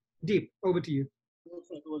answer it. Deep, over to you.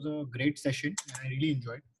 It was a great session. I really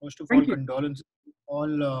enjoyed. First of all, condolences to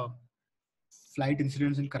all flight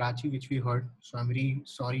incidents in Karachi, which we heard. So I'm very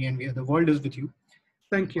sorry, and the world is with you.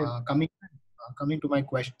 Thank you. Coming to my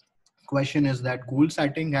question is that goal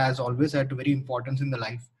setting has always had very importance in the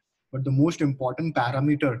life, but the most important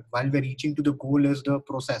parameter while we're reaching to the goal is the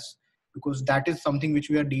process, because that is something which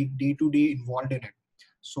we are day to day involved in it.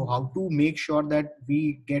 So how to make sure that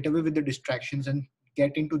we get away with the distractions and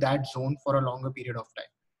get into that zone for a longer period of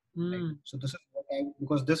time. Right? So this is what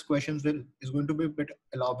because this question is going to be a bit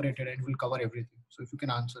elaborated and will cover everything. So if you can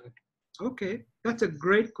answer it. Okay, that's a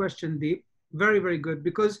great question, Deep. Very, very good,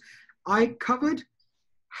 because I covered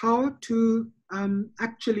how to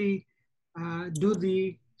actually do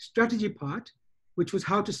the strategy part, which was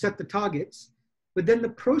how to set the targets, but then the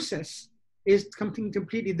process is something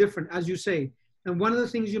completely different, as you say. And one of the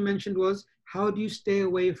things you mentioned was, how do you stay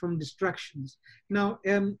away from distractions? Now,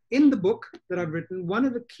 in the book that I've written, one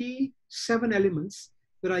of the key 7 elements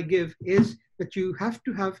that I give is that you have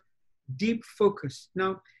to have deep focus.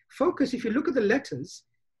 Now, focus, if you look at the letters,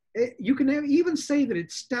 You can even say that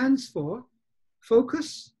it stands for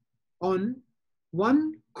focus on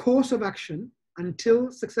one course of action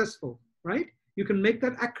until successful, right? You can make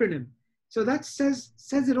that acronym. So that says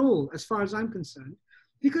it all as far as I'm concerned.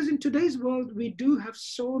 Because in today's world, we do have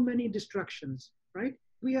so many distractions, right?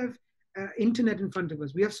 We have internet in front of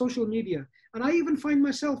us. We have social media. And I even find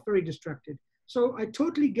myself very distracted. So I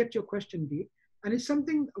totally get your question, Deep. And it's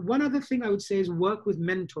something, one other thing I would say is work with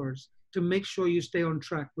mentors to make sure you stay on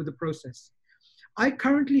track with the process. I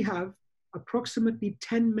currently have approximately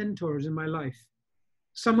 10 mentors in my life.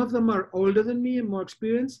 Some of them are older than me and more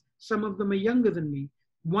experienced. Some of them are younger than me.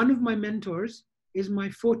 One of my mentors is my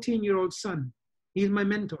 14-year-old son. He's my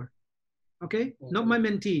mentor, okay? Not my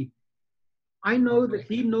mentee. I know that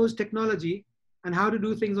he knows technology and how to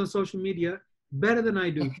do things on social media better than I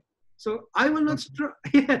do. So I will not,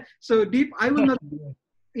 yeah, so Deep, I will not,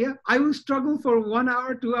 yeah, I will struggle for 1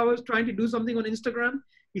 hour, 2 hours trying to do something on Instagram.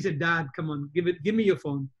 He said, Dad, come on, give me your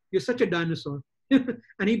phone. You're such a dinosaur.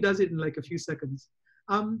 And he does it in like a few seconds.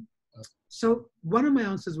 So one of my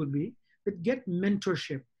answers would be that get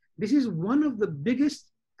mentorship. This is one of the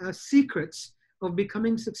biggest secrets of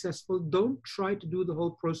becoming successful. Don't try to do the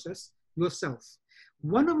whole process yourself.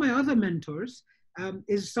 One of my other mentors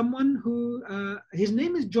is someone who, his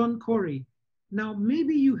name is John Corey. Now,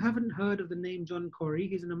 maybe you haven't heard of the name John Corey.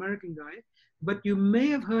 He's an American guy, but you may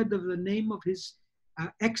have heard of the name of his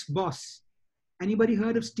ex-boss. Anybody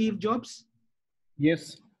heard of Steve Jobs?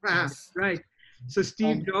 Yes. Yes. Right. So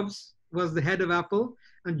Steve Jobs was the head of Apple,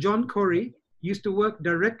 and John Corey used to work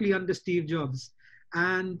directly under Steve Jobs.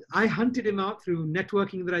 And I hunted him out through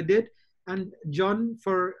networking that I did. And John,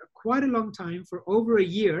 for quite a long time, for over a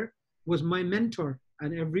year, was my mentor.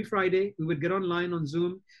 And every Friday, we would get online on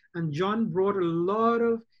Zoom. And John brought a lot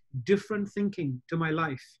of different thinking to my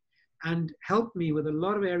life and helped me with a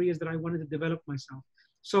lot of areas that I wanted to develop myself.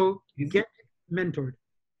 So get mentored.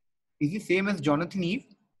 Is he same as Jonathan Eve?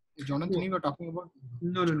 Is Jonathan Eve you're talking about?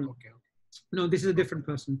 No, no, no. Okay. No, this is a different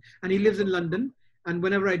person. And he lives in London. And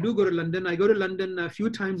whenever I do go to London, I go to London a few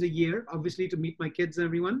times a year, obviously to meet my kids and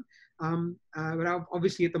everyone. But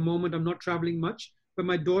obviously at the moment, I'm not traveling much. But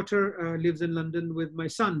my daughter lives in London with my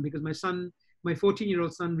son, because my son, my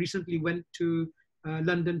 14-year-old son, recently went to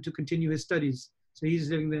London to continue his studies. So he's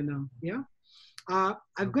living there now. Yeah.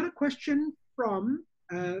 I've got a question from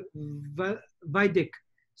Vaidik.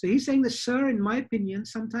 So he's saying that, sir, in my opinion,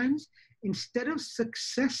 sometimes instead of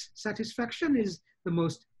success, satisfaction is the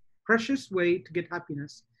most precious way to get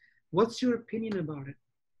happiness. What's your opinion about it?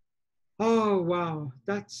 Oh, wow.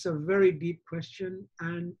 That's a very deep question.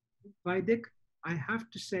 And Vaidik, I have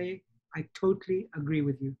to say, I totally agree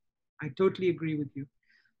with you. I totally agree with you.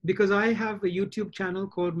 Because I have a YouTube channel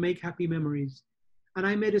called Make Happy Memories. And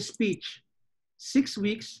I made a speech 6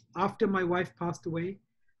 weeks after my wife passed away.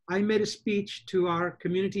 I made a speech to our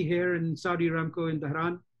community here in Saudi Aramco in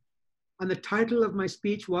Tehran. And the title of my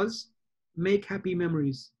speech was Make Happy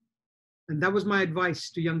Memories. And that was my advice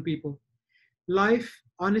to young people. Life,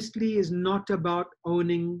 honestly, is not about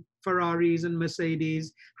owning Ferraris and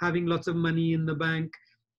Mercedes, having lots of money in the bank.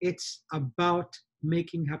 It's about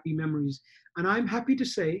making happy memories. And I'm happy to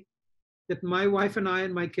say that my wife and I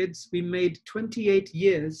and my kids, we made 28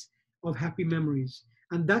 years of happy memories.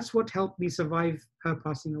 And that's what helped me survive her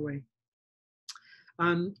passing away.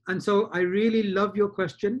 And so I really love your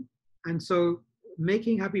question. And so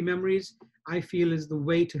making happy memories, I feel, is the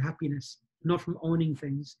way to happiness, not from owning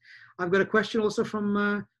things. I've got a question also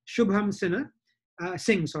from Shubham Singh.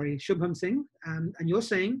 And you're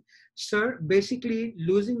saying, sir, basically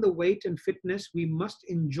losing the weight and fitness, we must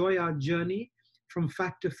enjoy our journey from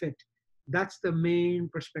fat to fit. That's the main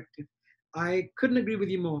perspective. I couldn't agree with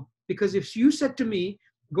you more, because if you said to me,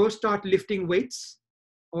 go start lifting weights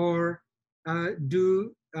or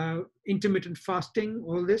do intermittent fasting,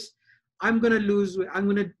 all this, I'm going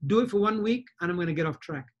to do it for 1 week and I'm going to get off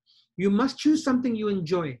track. You must choose something you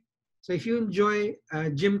enjoy. So if you enjoy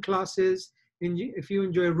gym classes, if you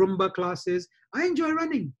enjoy Rumba classes, I enjoy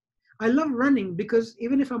running. I love running because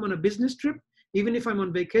even if I'm on a business trip, even if I'm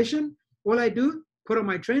on vacation, all I do, put on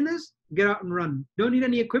my trainers, get out and run. Don't need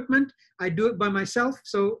any equipment. I do it by myself.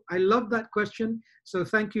 So I love that question. So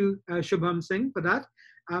thank you, Shubham Singh, for that.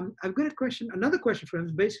 I've got a question, another question for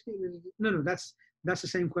him. Basically, no, that's the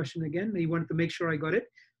same question again. He wanted to make sure I got it.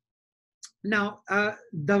 Now,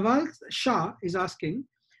 Dawal Shah is asking,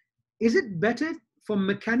 is it better for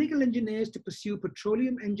mechanical engineers to pursue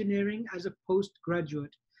petroleum engineering as a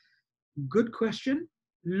postgraduate? Good question.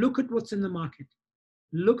 Look at what's in the market.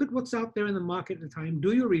 Look at what's out there in the market at the time.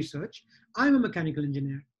 Do your research. I'm a mechanical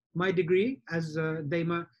engineer. My degree, as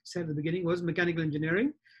Daima said at the beginning, was mechanical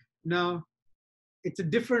engineering. Now, it's a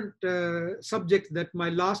different subject. That my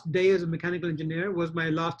last day as a mechanical engineer was my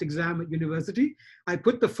last exam at university. I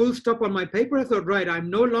put the full stop on my paper. I thought, right, I'm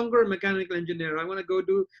no longer a mechanical engineer. I want to go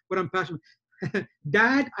do what I'm passionate.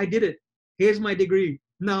 Dad, I did it. Here's my degree.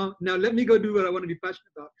 Now let me go do what I want to be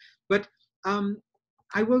passionate about. But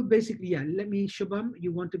I will basically, yeah, let me, Shubham,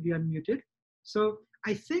 you want to be unmuted. So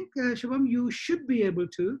I think, Shubham, you should be able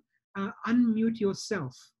to unmute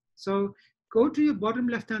yourself. So go to your bottom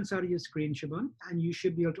left-hand side of your screen, Shubham, and you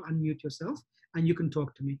should be able to unmute yourself and you can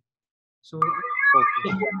talk to me. So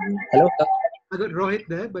Okay. Hello. I got Rohit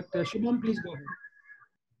there, but Shubham, please go ahead.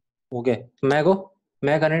 Okay. May I go?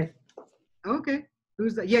 May I connect? Okay.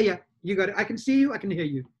 Who's that? Yeah, you got it. I can see you. I can hear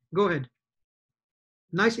you. Go ahead.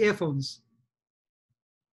 Nice earphones.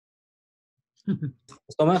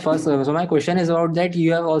 So my question is about that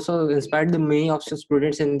you have also inspired the many of your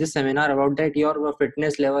students in this seminar about that your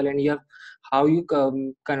fitness level, and you have how you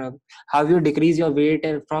how you decrease your weight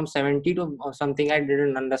from 70 to something I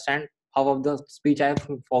didn't understand half of the speech I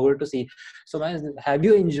forgot to see. So have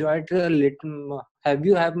you enjoyed have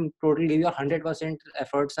you totally give your 100%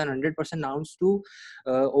 efforts and 100% ounce to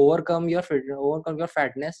overcome your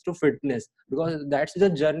fatness to fitness, because that's the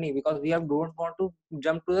journey, because we don't want to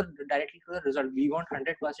jump to directly to the result. We want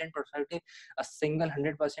 100% perspective, a single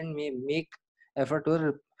 100% may make effort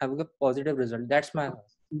to have a positive result.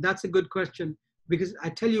 That's a good question, because I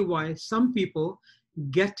tell you why. Some people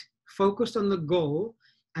get focused on the goal,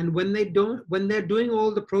 and when they're doing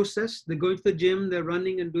all the process, they go to the gym, they're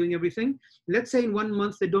running and doing everything. Let's say in 1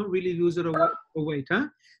 month they don't really lose it or weight, huh?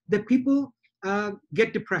 The people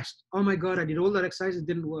get depressed. Oh my God, I did all that exercise, it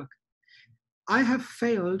didn't work. I have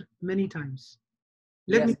failed many times.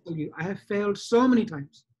 Let me tell you, I have failed so many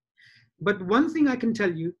times. But one thing I can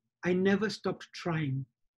tell you, I never stopped trying.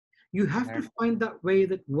 You have to find that way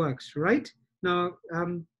that works, right? Now,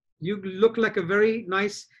 you look like a very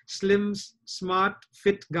nice, slim, smart,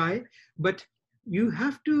 fit guy, but you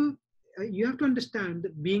have to understand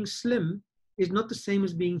that being slim is not the same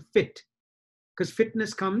as being fit, because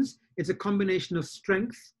fitness it's a combination of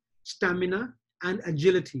strength, stamina, and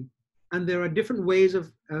agility. And there are different ways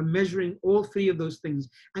of measuring all three of those things,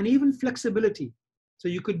 and even flexibility. So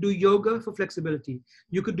you could do yoga for flexibility.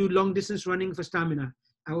 You could do long distance running for stamina,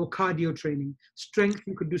 or cardio training. Strength,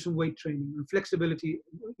 you could do some weight training. And flexibility,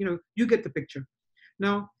 you get the picture.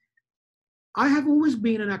 Now, I have always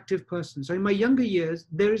been an active person. So in my younger years,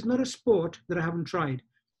 there is not a sport that I haven't tried.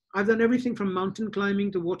 I've done everything from mountain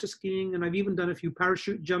climbing to water skiing, and I've even done a few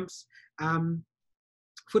parachute jumps,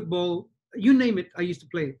 football, you name it, I used to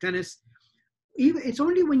play tennis. It's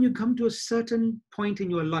only when you come to a certain point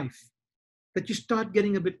in your life that you start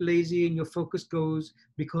getting a bit lazy and your focus goes,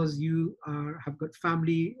 because you have got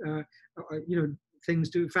family, things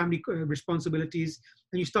to family responsibilities,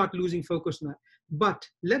 and you start losing focus on that. But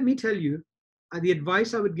let me tell you, the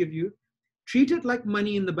advice I would give you, treat it like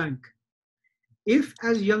money in the bank. If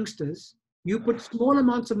as youngsters, you put small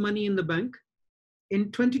amounts of money in the bank,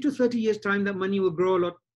 in 20 to 30 years time, that money will grow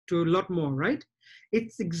to a lot more, right?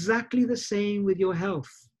 It's exactly the same with your health.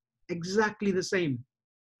 Exactly the same.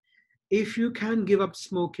 If you can give up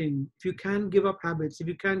smoking, if you can give up habits, if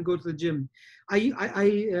you can go to the gym. I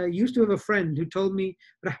used to have a friend who told me,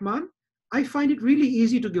 Rahman, I find it really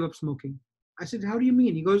easy to give up smoking. I said, how do you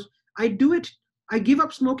mean? He goes, I do it. I give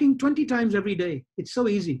up smoking 20 times every day. It's so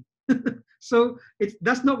easy. So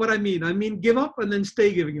that's not what I mean. I mean, give up and then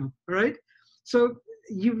stay giving up, all right? So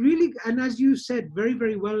you really, and as you said very,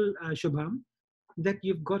 very well, Shubham, that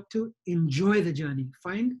you've got to enjoy the journey.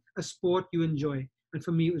 Find a sport you enjoy. And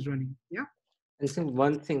for me, it was running. Yeah. And so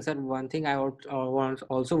one thing I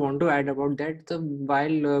also want to add about that. So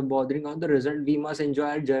while bothering on the result, we must enjoy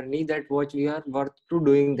our journey, that what we are worth to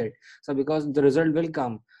doing that. So because the result will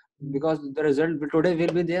come, because the result today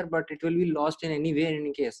will be there, but it will be lost in any way, in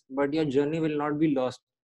any case. But your journey will not be lost.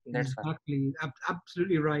 That's exactly.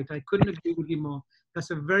 Absolutely right. I couldn't agree with you more.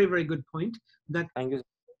 That's a very, very good point. That thank you.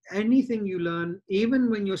 Anything you learn, even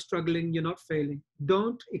when you're struggling, you're not failing.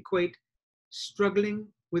 Don't equate struggling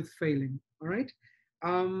with failing. All right.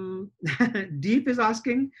 Deep is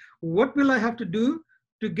asking, what will I have to do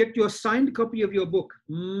to get your signed copy of your book?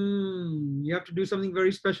 You have to do something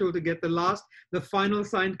very special to get the final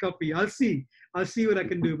signed copy. I'll see what I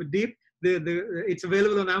can do. But Deep, it's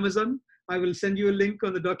available on Amazon. I will send you a link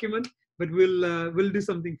on the document, but we'll do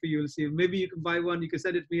something for you. We'll see. Maybe you can buy one. You can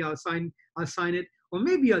send it to me. I'll sign it, or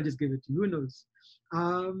maybe I'll just give it to you. Who knows?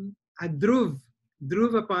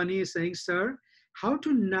 Dhruv Apani is saying, sir, how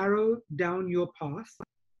to narrow down your path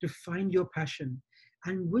to find your passion?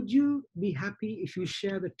 And would you be happy if you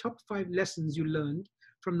share the top 5 lessons you learned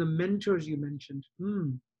from the mentors you mentioned?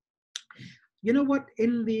 You know what?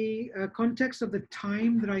 In the context of the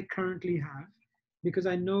time that I currently have, because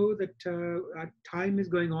I know that time is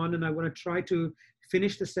going on and I want to try to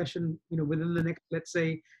finish the session, within the next, let's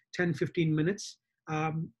say, 10, 15 minutes.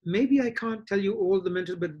 Maybe I can't tell you all the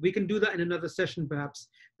mentors, but we can do that in another session perhaps.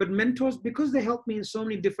 But mentors, because they help me in so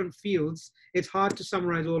many different fields, it's hard to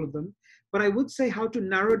summarize all of them. But I would say how to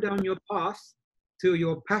narrow down your path to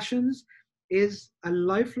your passions is a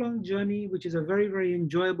lifelong journey, which is a very, very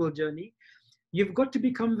enjoyable journey. You've got to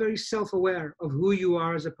become very self-aware of who you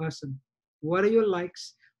are as a person. What are your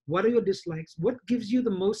likes? What are your dislikes? What gives you the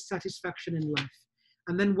most satisfaction in life?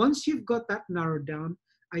 And then once you've got that narrowed down,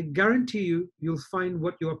 I guarantee you, you'll find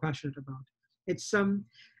what you're passionate about.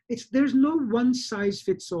 There's no one size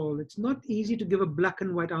fits all. It's not easy to give a black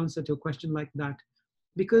and white answer to a question like that,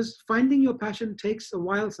 because finding your passion takes a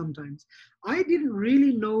while sometimes. I didn't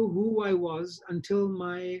really know who I was until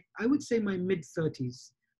I would say my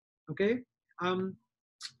mid-30s, okay?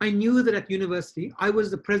 I knew that at university, I was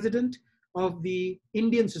the president of the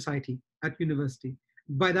Indian Society at university.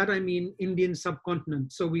 By that, I mean Indian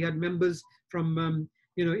subcontinent. So we had members from,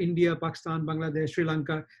 India, Pakistan, Bangladesh, Sri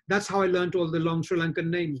Lanka. That's how I learned all the long Sri Lankan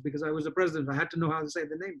names, because I was the president. I had to know how to say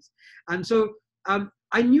the names. And so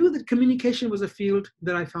I knew that communication was a field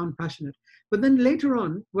that I found passionate. But then later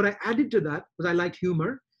on, what I added to that was I liked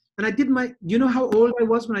humor. And I did you know how old I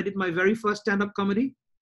was when I did my very first stand-up comedy?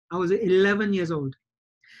 I was 11 years old.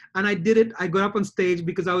 And I did it. I got up on stage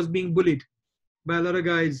because I was being bullied by a lot of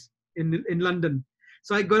guys in London.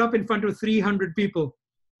 So I got up in front of 300 people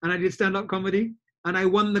and I did stand-up comedy and I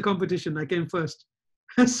won the competition. I came first.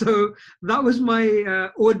 So that was my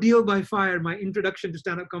ordeal by fire, my introduction to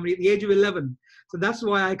stand-up comedy at the age of 11. So that's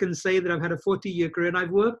why I can say that I've had a 40-year career. And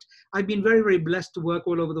I've been very, very blessed to work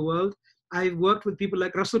all over the world. I've worked with people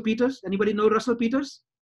like Russell Peters. Anybody know Russell Peters?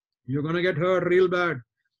 You're going to get hurt real bad.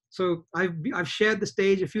 So I've shared the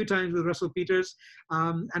stage a few times with Russell Peters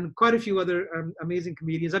and quite a few other amazing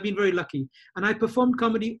comedians. I've been very lucky. And I performed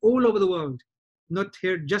comedy all over the world, not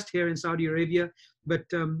just here in Saudi Arabia, but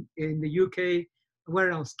in the UK,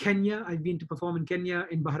 where else? Kenya. I've been to perform in Kenya,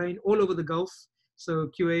 in Bahrain, all over the Gulf.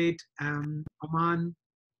 So Kuwait, Oman,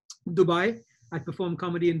 Dubai. I performed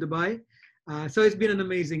comedy in Dubai. So it's been an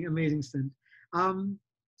amazing, amazing stint.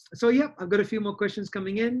 So yeah, I've got a few more questions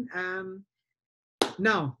coming in.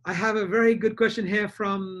 Now, I have a very good question here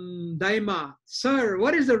from Daima. Sir,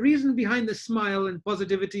 what is the reason behind the smile and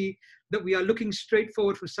positivity that we are looking straight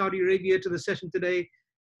forward from Saudi Arabia to the session today?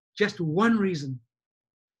 Just one reason.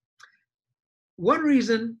 One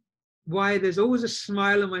reason why there's always a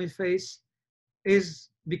smile on my face is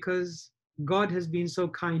because God has been so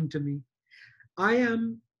kind to me. I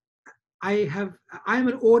am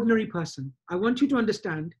an ordinary person. I want you to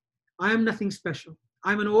understand, I am nothing special.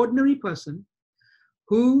 I'm an ordinary person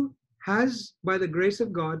who has, by the grace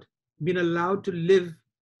of God, been allowed to live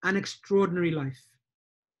an extraordinary life.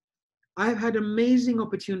 I've had amazing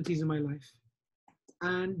opportunities in my life.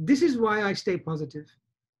 And this is why I stay positive.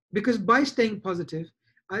 Because by staying positive,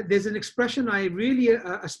 there's an expression I really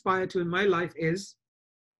aspire to in my life is,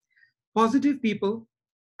 positive people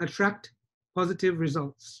attract positive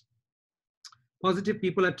results. Positive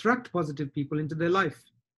people attract positive people into their life.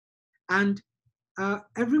 And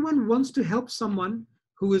everyone wants to help someone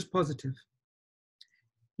who is positive.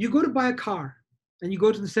 You go to buy a car and you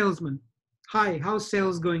go to the salesman. Hi, how's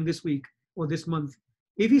sales going this week or this month?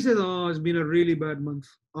 If he says, oh, it's been a really bad month.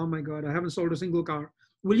 Oh my God, I haven't sold a single car.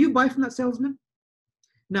 Will you buy from that salesman?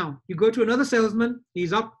 Now, you go to another salesman,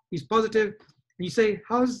 he's up, he's positive, and you say,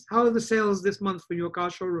 how are the sales this month for your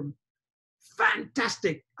car showroom?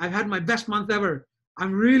 Fantastic. I've had my best month ever.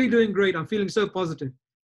 I'm really doing great. I'm feeling so positive.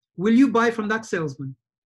 Will you buy from that salesman?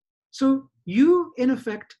 So you, in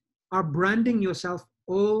effect, are branding yourself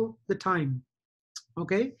all the time,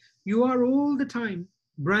 okay? You are all the time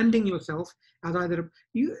branding yourself as either,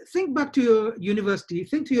 you think back to your university,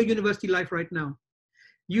 think to your university life right now.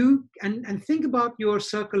 And think about your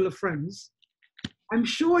circle of friends. I'm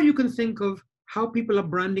sure you can think of how people are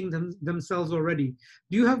branding themselves already.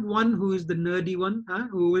 Do you have one who is the nerdy one,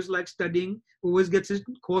 who always likes studying, who always gets his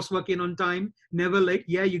coursework in on time, never late?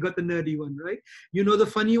 Yeah, you got the nerdy one, right? You know the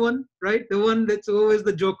funny one, right? The one that's always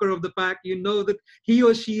the joker of the pack. You know that he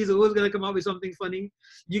or she is always going to come up with something funny.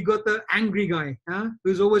 You got the angry guy,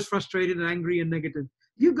 who's always frustrated and angry and negative.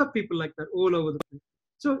 You've got people like that all over the place.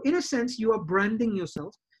 So in a sense, you are branding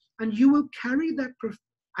yourself, and you will carry that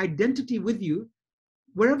identity with you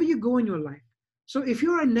wherever you go in your life. So if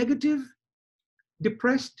you're a negative,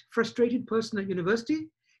 depressed, frustrated person at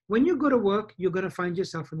university, when you go to work, you're going to find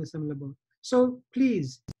yourself in a similar boat. So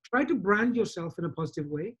please try to brand yourself in a positive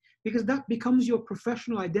way, because that becomes your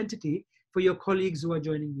professional identity for your colleagues who are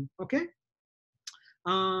joining you. Okay.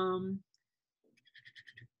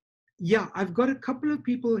 Yeah, I've got a couple of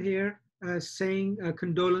people here saying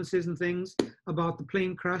condolences and things about the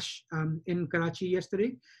plane crash in Karachi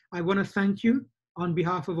yesterday. I want to thank you on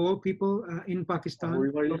behalf of all people in Pakistan.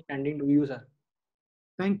 Whole world is standing to you, sir.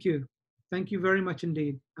 Thank you. Thank you very much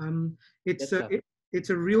indeed. Yes, sir. It's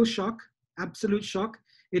a real shock, absolute shock.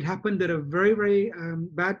 It happened at a very, very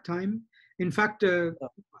bad time. In fact,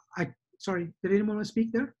 sorry, did anyone want to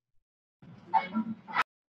speak there?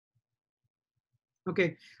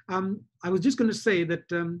 Okay. I was just going to say that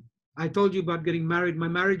I told you about getting married. My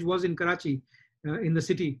marriage was in Karachi, in the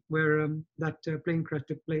city where that plane crash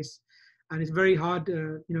took place. And it's very hard.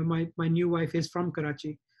 You know, my new wife is from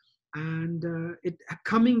Karachi. And it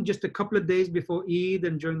coming just a couple of days before Eid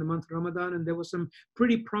and during the month of Ramadan, and there were some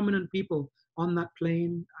pretty prominent people on that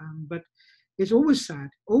plane. But it's always sad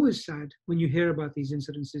when you hear about these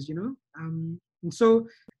incidences, you know. And so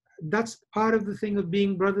that's part of the thing of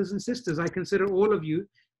being brothers and sisters. I consider all of you,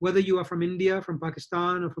 whether you are from India, from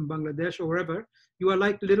Pakistan, or from Bangladesh, or wherever, you are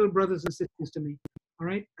like little brothers and sisters to me. All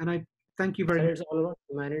right, and I thank you very much. It's all about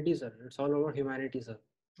humanity, sir. It's all about humanity, sir.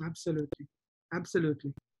 Absolutely,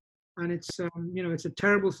 absolutely. And it's you know, it's a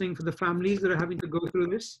terrible thing for the families that are having to go through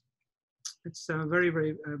this. It's a very,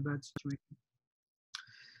 very bad situation.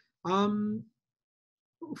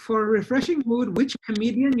 For a refreshing mood, which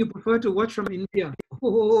comedian you prefer to watch from India?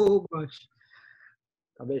 Oh gosh.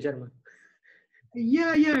 Kapil Sharma.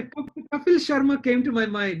 Yeah, Kapil Sharma came to my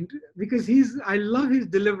mind because I love his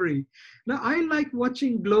delivery. Now, I like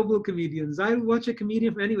watching global comedians. I watch a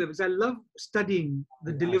comedian from anywhere because I love studying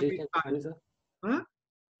the delivery style. Huh?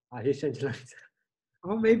 Ashish Chanchalani, sir.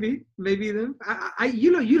 Oh, maybe them.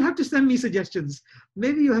 You know, you'll have to send me suggestions.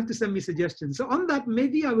 Maybe you have to send me suggestions. So on that,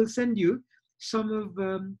 maybe I will send you some of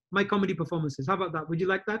my comedy performances. How about that? Would you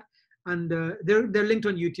like that? And they're linked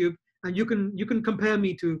on YouTube, and you can compare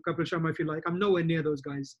me to Kapil Sharma if you like. I'm nowhere near those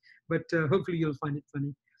guys, but hopefully you'll find it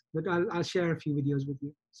funny. But I'll share a few videos with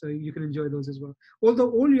you, so you can enjoy those as well.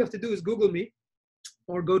 Although all you have to do is Google me,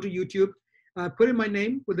 or go to YouTube, put in my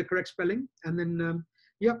name with the correct spelling, and then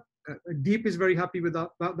Deep is very happy with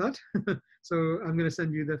about that. So I'm going to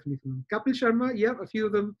send you definitely from Kapil Sharma. Yeah, a few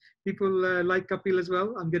of them people like Kapil as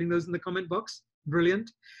well. I'm getting those in the comment box.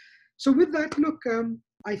 Brilliant. So with that, look,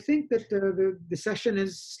 I think that the session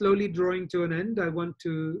is slowly drawing to an end. I want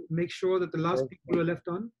to make sure that the last people who are left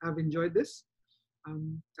on have enjoyed this.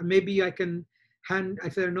 And maybe I can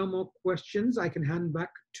if there are no more questions, I can hand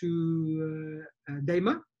back to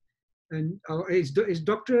Daima. And is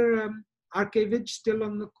Dr. Arkevich still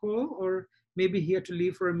on the call, or maybe he had to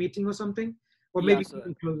leave for a meeting or something, or maybe we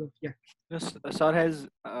can close off. Yeah. Yes, sir has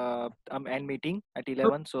end meeting at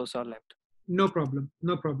 11, so sir left. No problem.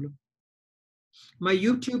 No problem. My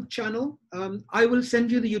YouTube channel, I will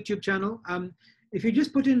send you the YouTube channel. If you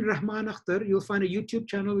just put in Rahman Akhtar, you'll find a YouTube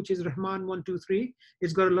channel which is Rahman123.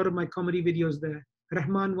 It's got a lot of my comedy videos there.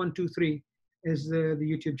 Rahman123 is the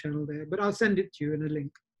YouTube channel there, but I'll send it to you in a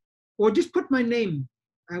link. Or just put my name.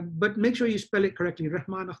 But make sure you spell it correctly.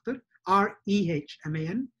 Rahman Akhtar,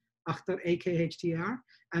 R-E-H-M-A-N, Akhtar, A-K-H-T-A-R,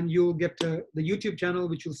 and you'll get the YouTube channel,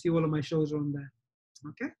 which you'll see all of my shows on there.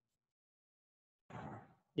 Okay?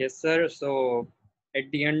 Yes, sir. So at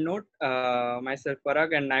the end note, myself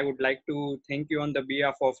Parag, and I would like to thank you on the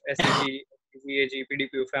behalf of SEG-SPG-EAGE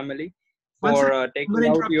PDPU family for taking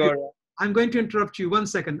out your... I'm going to interrupt you. 1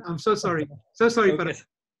 second. I'm so sorry. So sorry, okay. Parag.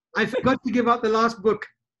 I forgot to give out the last book.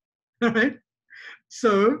 All right?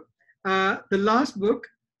 So the last book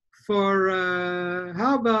for,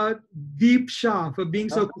 how about Deep Shah for being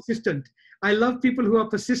so persistent? I love people who are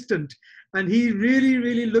persistent, and he really,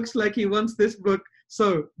 really looks like he wants this book.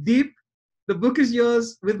 So Deep, the book is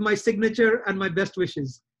yours with my signature and my best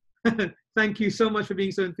wishes. Thank you so much for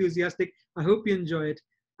being so enthusiastic. I hope you enjoy it.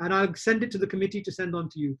 And I'll send it to the committee to send on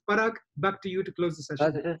to you. Parag, back to you to close the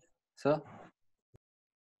session. Sir.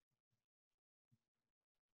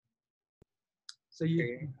 So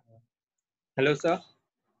okay. Hello, sir.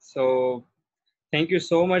 So thank you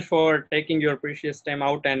so much for taking your precious time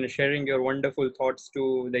out and sharing your wonderful thoughts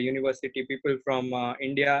to the university people from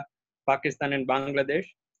India, Pakistan, and Bangladesh.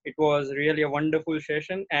 It was really a wonderful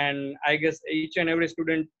session, and I guess each and every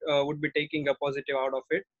student would be taking a positive out of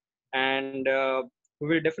it. And we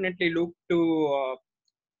will definitely look to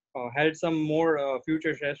held some more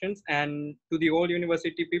future sessions. And to the whole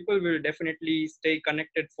university people, will definitely stay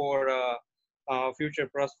connected for future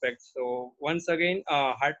prospects. So once again,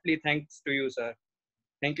 heartily thanks to you, sir.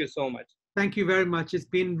 Thank you so much. Thank you very much. It's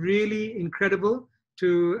been really incredible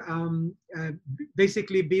to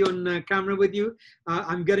basically be on camera with you.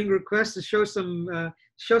 I'm getting requests to show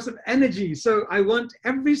some energy. So I want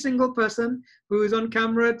every single person who is on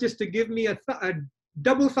camera just to give me a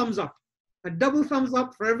double thumbs up. A double thumbs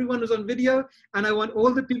up for everyone who's on video. And I want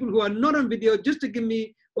all the people who are not on video just to give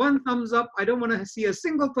me one thumbs up. I don't want to see a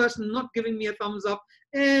single person not giving me a thumbs up.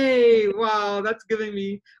 Hey, wow, that's giving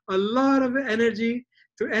me a lot of energy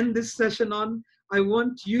to end this session on. I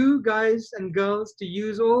want you guys and girls to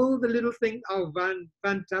use all the little things. Oh,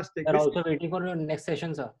 fantastic. They're also waiting for your next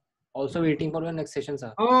session, sir. Also waiting for your next session,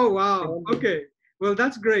 sir. Oh, wow. Okay. Well,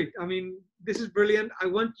 that's great. I mean, this is brilliant. I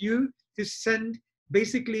want you to send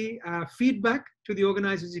basically feedback to the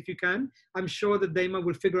organizers if you can. I'm sure that Daima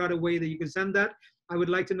will figure out a way that you can send that. I would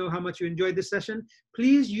like to know how much you enjoyed this session.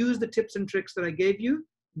 Please use the tips and tricks that I gave you.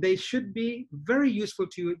 They should be very useful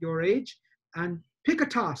to you at your age. And pick a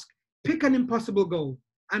task, pick an impossible goal,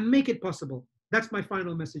 and make it possible. That's my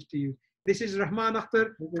final message to you. This is Rahman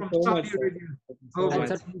Akhtar from Saudi Arabia. And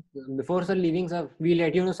sir, before sir leaving, sir, we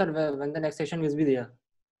let you know, sir, when the next session will be there.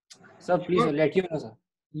 Sir, please let you know, sir.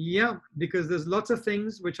 Yeah, because there's lots of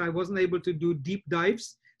things which I wasn't able to do deep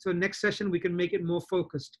dives. So next session, we can make it more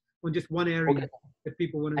focused on just one area that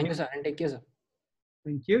people want to know. Thank you, sir, and take care, sir.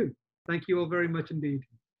 Thank you. Thank you all very much indeed.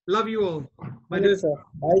 Love you all. Thank you, sir.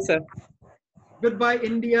 Bye, sir. Goodbye,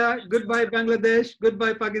 India. Goodbye, Bangladesh.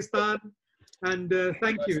 Goodbye, Pakistan. And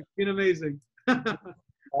thank you. It's been amazing.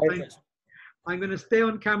 Thanks. I'm going to stay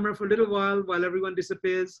on camera for a little while everyone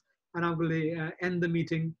disappears, and I will end the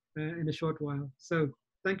meeting in a short while. So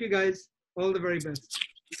thank you, guys. All the very best.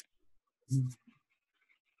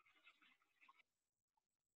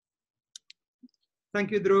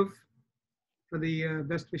 Thank you, Dhruv, for the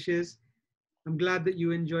best wishes. I'm glad that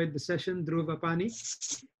you enjoyed the session, Dhruv Apani.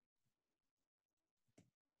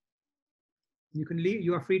 You can leave.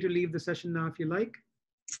 You are free to leave the session now if you like.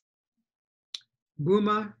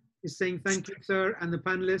 Booma is saying thank you, sir, and the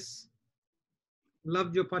panelists.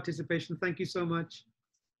 Loved your participation. Thank you so much.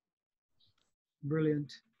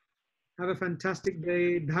 Brilliant. Have a fantastic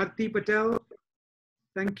day. Dharti Patel,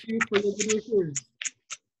 thank you for your good wishes.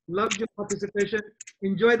 Loved your participation.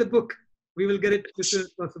 Enjoy the book. We will get it as soon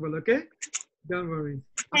as possible, okay? Don't worry.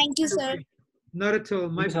 Thank you, sir. Not at all.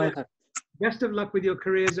 My pleasure. Best of luck with your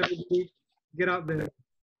careers, everybody. Get out there.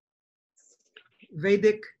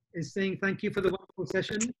 Vedic is saying thank you for the wonderful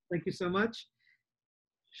session. Thank you so much.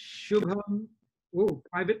 Shubham,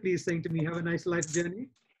 privately is saying to me, have a nice life journey.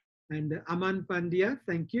 And Aman Pandya,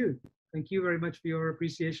 thank you. Thank you very much for your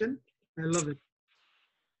appreciation. I love it.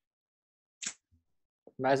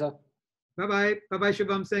 Bye, sir. Bye-bye. Bye-bye,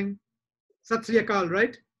 Shubham Singh. Sat Sri Akal,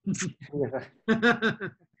 right?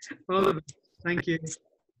 All of it. Thank you.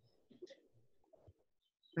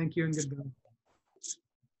 Thank you and goodbye.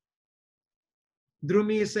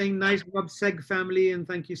 Drumi is saying, nice job, SEG family, and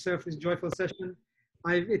thank you, sir, for this joyful session.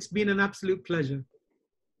 It's been an absolute pleasure.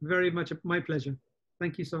 Very much my pleasure.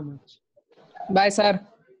 Thank you so much. Bye, sir.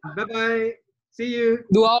 Bye-bye. See you.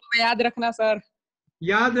 दुआओं में याद रखना, sir.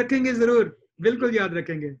 याद रखेंगे जरूर. बिल्कुल याद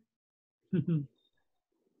रखेंगे.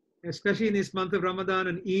 Especially in this month of Ramadan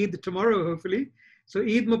and Eid tomorrow, hopefully. So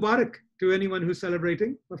Eid Mubarak to anyone who's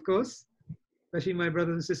celebrating, of course. Especially my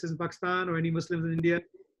brothers and sisters in Pakistan or any Muslims in India.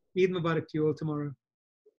 Eid Mubarak to you all tomorrow.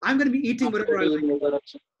 I'm going to be eating whatever I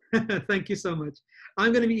like. Thank you so much.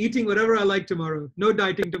 I'm going to be eating whatever I like tomorrow. No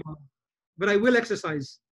dieting tomorrow. But I will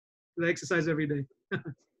exercise. I exercise every day.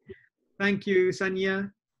 Thank you,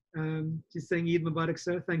 Sanya. She's saying Eid Mubarak,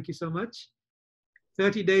 sir. Thank you so much.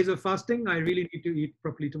 30 days of fasting. I really need to eat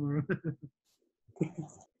properly tomorrow.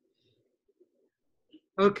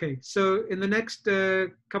 Okay, so in the next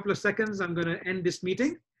couple of seconds, I'm going to end this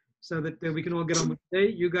meeting so that we can all get on with the day.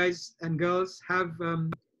 You guys and girls have a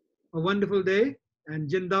wonderful day. And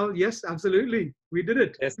Jindal, yes, absolutely. We did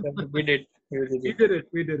it. Yes, we did. We did it.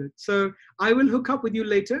 We did it. So I will hook up with you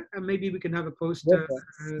later, and maybe we can have a post. Sure.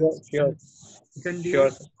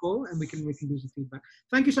 Sure. Call, and we can do some feedback.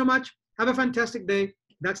 Thank you so much. Have a fantastic day.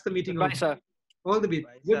 That's the meeting. Bye, sir. All the best.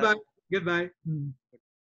 Goodbye. Goodbye.